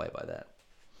fucking blown away by that.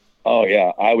 Oh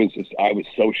yeah, I was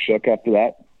so shook after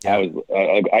that. Yeah.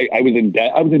 I was in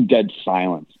dead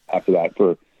silence after that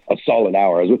for a solid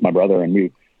hour. I was with my brother, and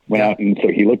we went out, and so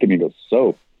he looked at me and goes,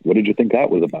 "So, what did you think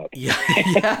that was about?"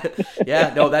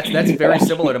 Yeah. No, that's very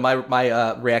similar to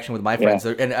my reaction with my friends.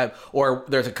 Yeah. Or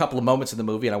there's a couple of moments in the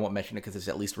movie, and I won't mention it because it's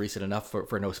at least recent enough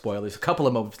for no spoilers. A couple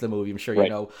of moments in the movie, I'm sure you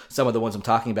know some of the ones I'm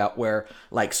talking about, where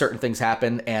like certain things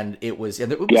happen, and it was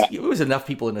enough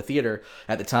people in the theater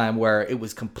at the time where it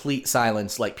was complete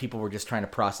silence, like people were just trying to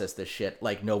process this shit,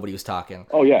 like nobody was talking.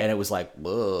 Oh yeah, and it was like,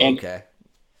 whoa, okay.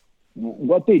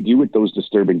 What they do with those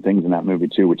disturbing things in that movie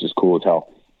too, which is cool as hell,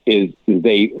 is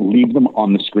they leave them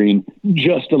on the screen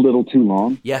just a little too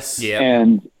long. Yes. Yeah.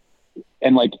 And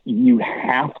and like you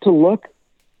have to look.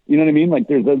 You know what I mean? Like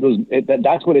there's those.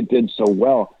 That's what it did so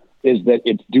well, is that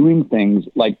it's doing things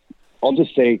like, I'll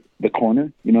just say The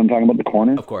Corner. You know what I'm talking about? The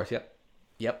Corner. Of course. Yep.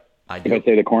 I do. If I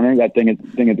say The Corner, that thing at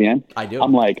the end, I do.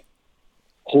 I'm like,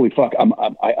 holy fuck!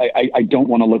 I don't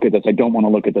want to look at this. I don't want to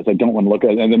look at this. I don't want to look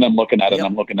at it. And then I'm looking at it. And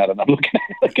I'm looking at it. And I'm looking at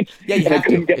it. Like, yeah, you and have I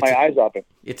couldn't to. get my eyes off it.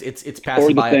 It's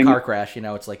passing by a car crash. You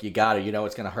know, it's like you got it. You know,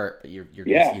 it's gonna hurt, but you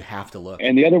have to look.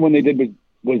 And the other one they did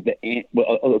was the ant.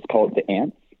 Well, let's call it the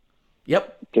ants.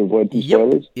 Yep. To avoid some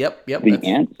spoilers. Yep. The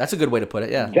ants. That's a good way to put it.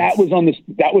 Yeah. That was on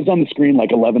the screen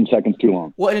like 11 seconds too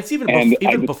long. Well, and it's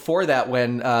even before that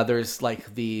when there's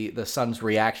like the son's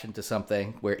reaction to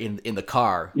something where in the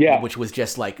car, which was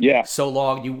just like so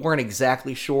long you weren't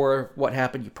exactly sure what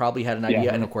happened. You probably had an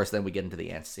idea, and of course then we get into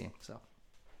the ants scene. So.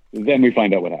 Then we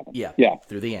find out what happened. Yeah.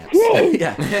 Through the ants.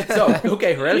 Yeah. So,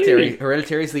 okay, Hereditary.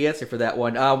 Hereditary is the answer for that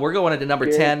one. We're going into number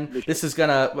 10. This is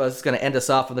gonna end us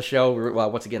off on the show.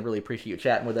 Once again, really appreciate you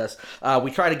chatting with us.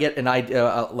 We try to get an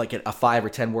idea, like a 5 or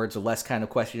 10 words or less kind of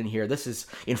question in here. This is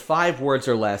in 5 words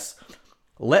or less.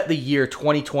 Let the year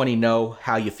 2020 know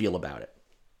how you feel about it.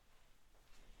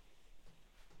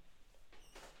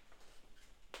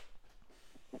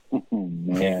 Oh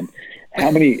man,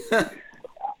 how many?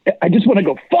 I just want to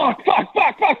go fuck.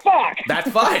 That's fine.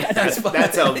 That's fine. That's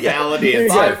a valid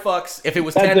answer. 5 fucks. If it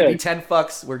was 10, it'd be 10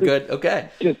 fucks. We're good. Okay.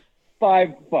 Just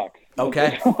 5 fucks.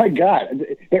 Okay. Oh my god,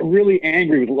 they're really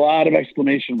angry with a lot of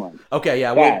exclamation marks. Okay,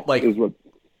 yeah. That is what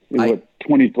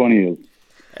 2020 is.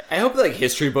 I hope like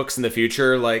history books in the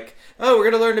future, like, oh,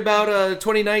 we're gonna learn about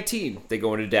 2019. They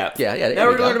go into depth. Yeah. Now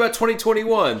we're gonna learn about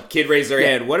 2021. Kid raised their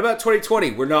hand. What about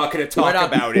 2020? We're not gonna talk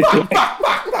about it.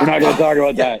 We're not gonna talk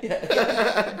about that.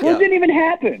 Well, it didn't even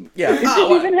happen. Yeah. It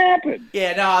didn't even happen.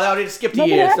 Yeah, no, they just skipped a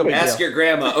Nothing year. happened. Ask your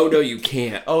grandma. Oh no, you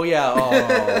can't. Oh yeah. Oh,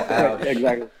 ouch.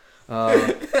 Exactly.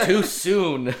 Too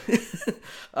soon.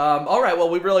 All right. Well,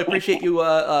 we really appreciate you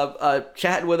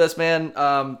chatting with us, man.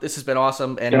 This has been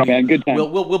awesome, and man, good time.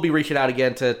 We'll be reaching out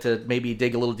again to maybe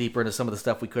dig a little deeper into some of the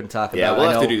stuff we couldn't talk about. Yeah, we'll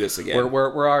have to do this again.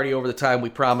 We're already over the time we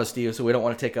promised you, so we don't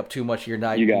want to take up too much of your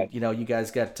night. You guys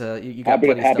got you got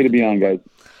happy to be on, guys.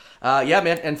 Yeah,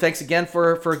 man, and thanks again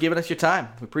for giving us your time.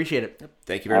 We appreciate it.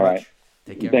 Thank you very much.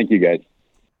 Take care. Thank you, guys.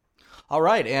 All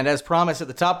right, and as promised at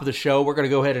the top of the show, we're going to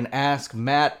go ahead and ask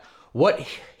Matt what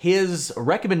his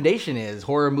recommendation is,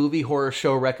 horror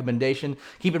show recommendation.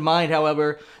 Keep in mind,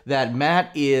 however, that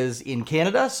Matt is in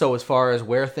Canada, so as far as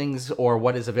where things or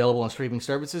what is available on streaming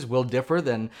services will differ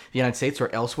than the United States or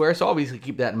elsewhere. So obviously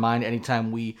keep that in mind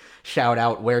anytime we shout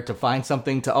out where to find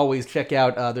something to always check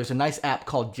out. There's a nice app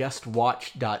called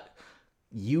justwatch.com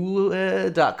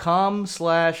 /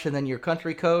 and then your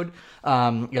country code.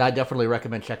 And I definitely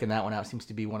recommend checking that one out. Seems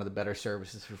to be one of the better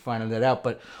services for finding that out.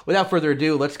 But without further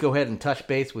ado, let's go ahead and touch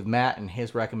base with Matt and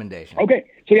his recommendation. Okay.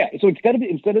 So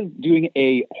instead of doing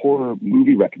a horror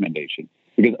movie recommendation,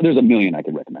 because there's a million I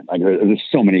could recommend. There's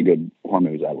so many good horror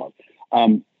movies I love.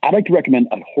 I'd like to recommend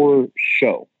a horror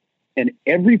show. And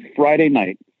every Friday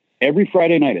night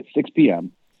at 6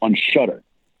 p.m. on Shudder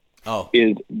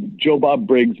is Joe Bob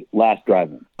Briggs' Last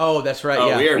Drive-In. Oh, that's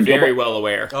right. We are very well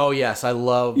aware. Oh, yes. I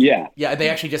love... Yeah. Yeah, they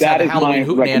actually just had a Halloween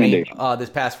Hootenanny this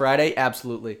past Friday.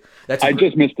 Absolutely. I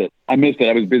just missed it. I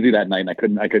was busy that night, and I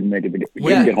couldn't make it.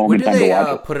 Couldn't get home in time to watch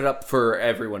it. Put it up for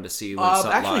everyone to see when it's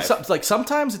not live?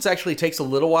 Sometimes it actually takes a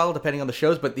little while, depending on the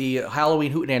shows, but the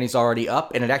Halloween Hootenanny's already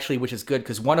up, and it actually, which is good,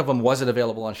 because one of them wasn't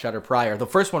available on Shudder prior. The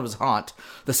first one was Haunt.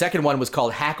 The second one was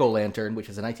called Hack-O-Lantern, which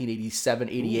is a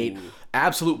 1987-88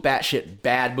 absolute batshit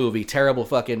bad movie, terrible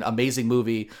fucking amazing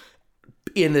movie.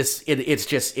 I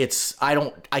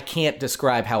can't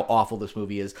describe how awful this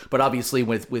movie is, but obviously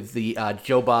with the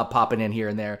Joe Bob popping in here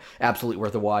and there, absolutely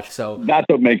worth a watch. So that's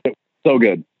what makes it so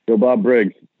good. Joe Bob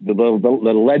Briggs, the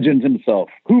legend himself,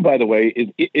 who, by the way,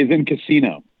 is in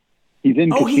Casino. He's in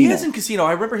Casino. Oh, he is in Casino.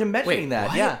 I remember him mentioning that.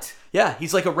 What? Yeah.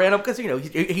 He's like a random, because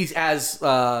he's as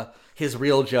his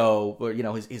real Joe, or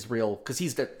his real, because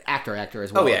he's the actor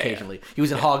as well. Occasionally, he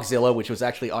was in Hogzilla, which was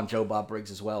actually on Joe Bob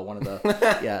Briggs as well. One of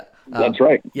the that's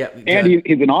right. Yeah, and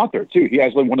he's an author too. He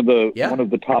has one of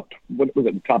the top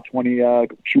 20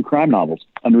 true crime novels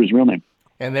under his real name.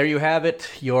 And there you have it,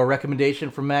 your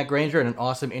recommendation from Matt Granger, and an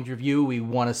awesome interview. We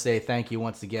want to say thank you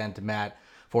once again to Matt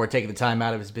for taking the time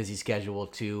out of his busy schedule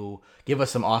to give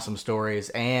us some awesome stories.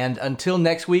 And until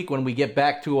next week, when we get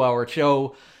back to our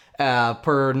show.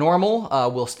 Per normal,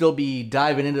 we'll still be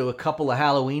diving into a couple of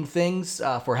Halloween things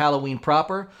for Halloween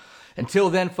proper. Until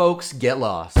then, folks, get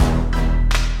lost.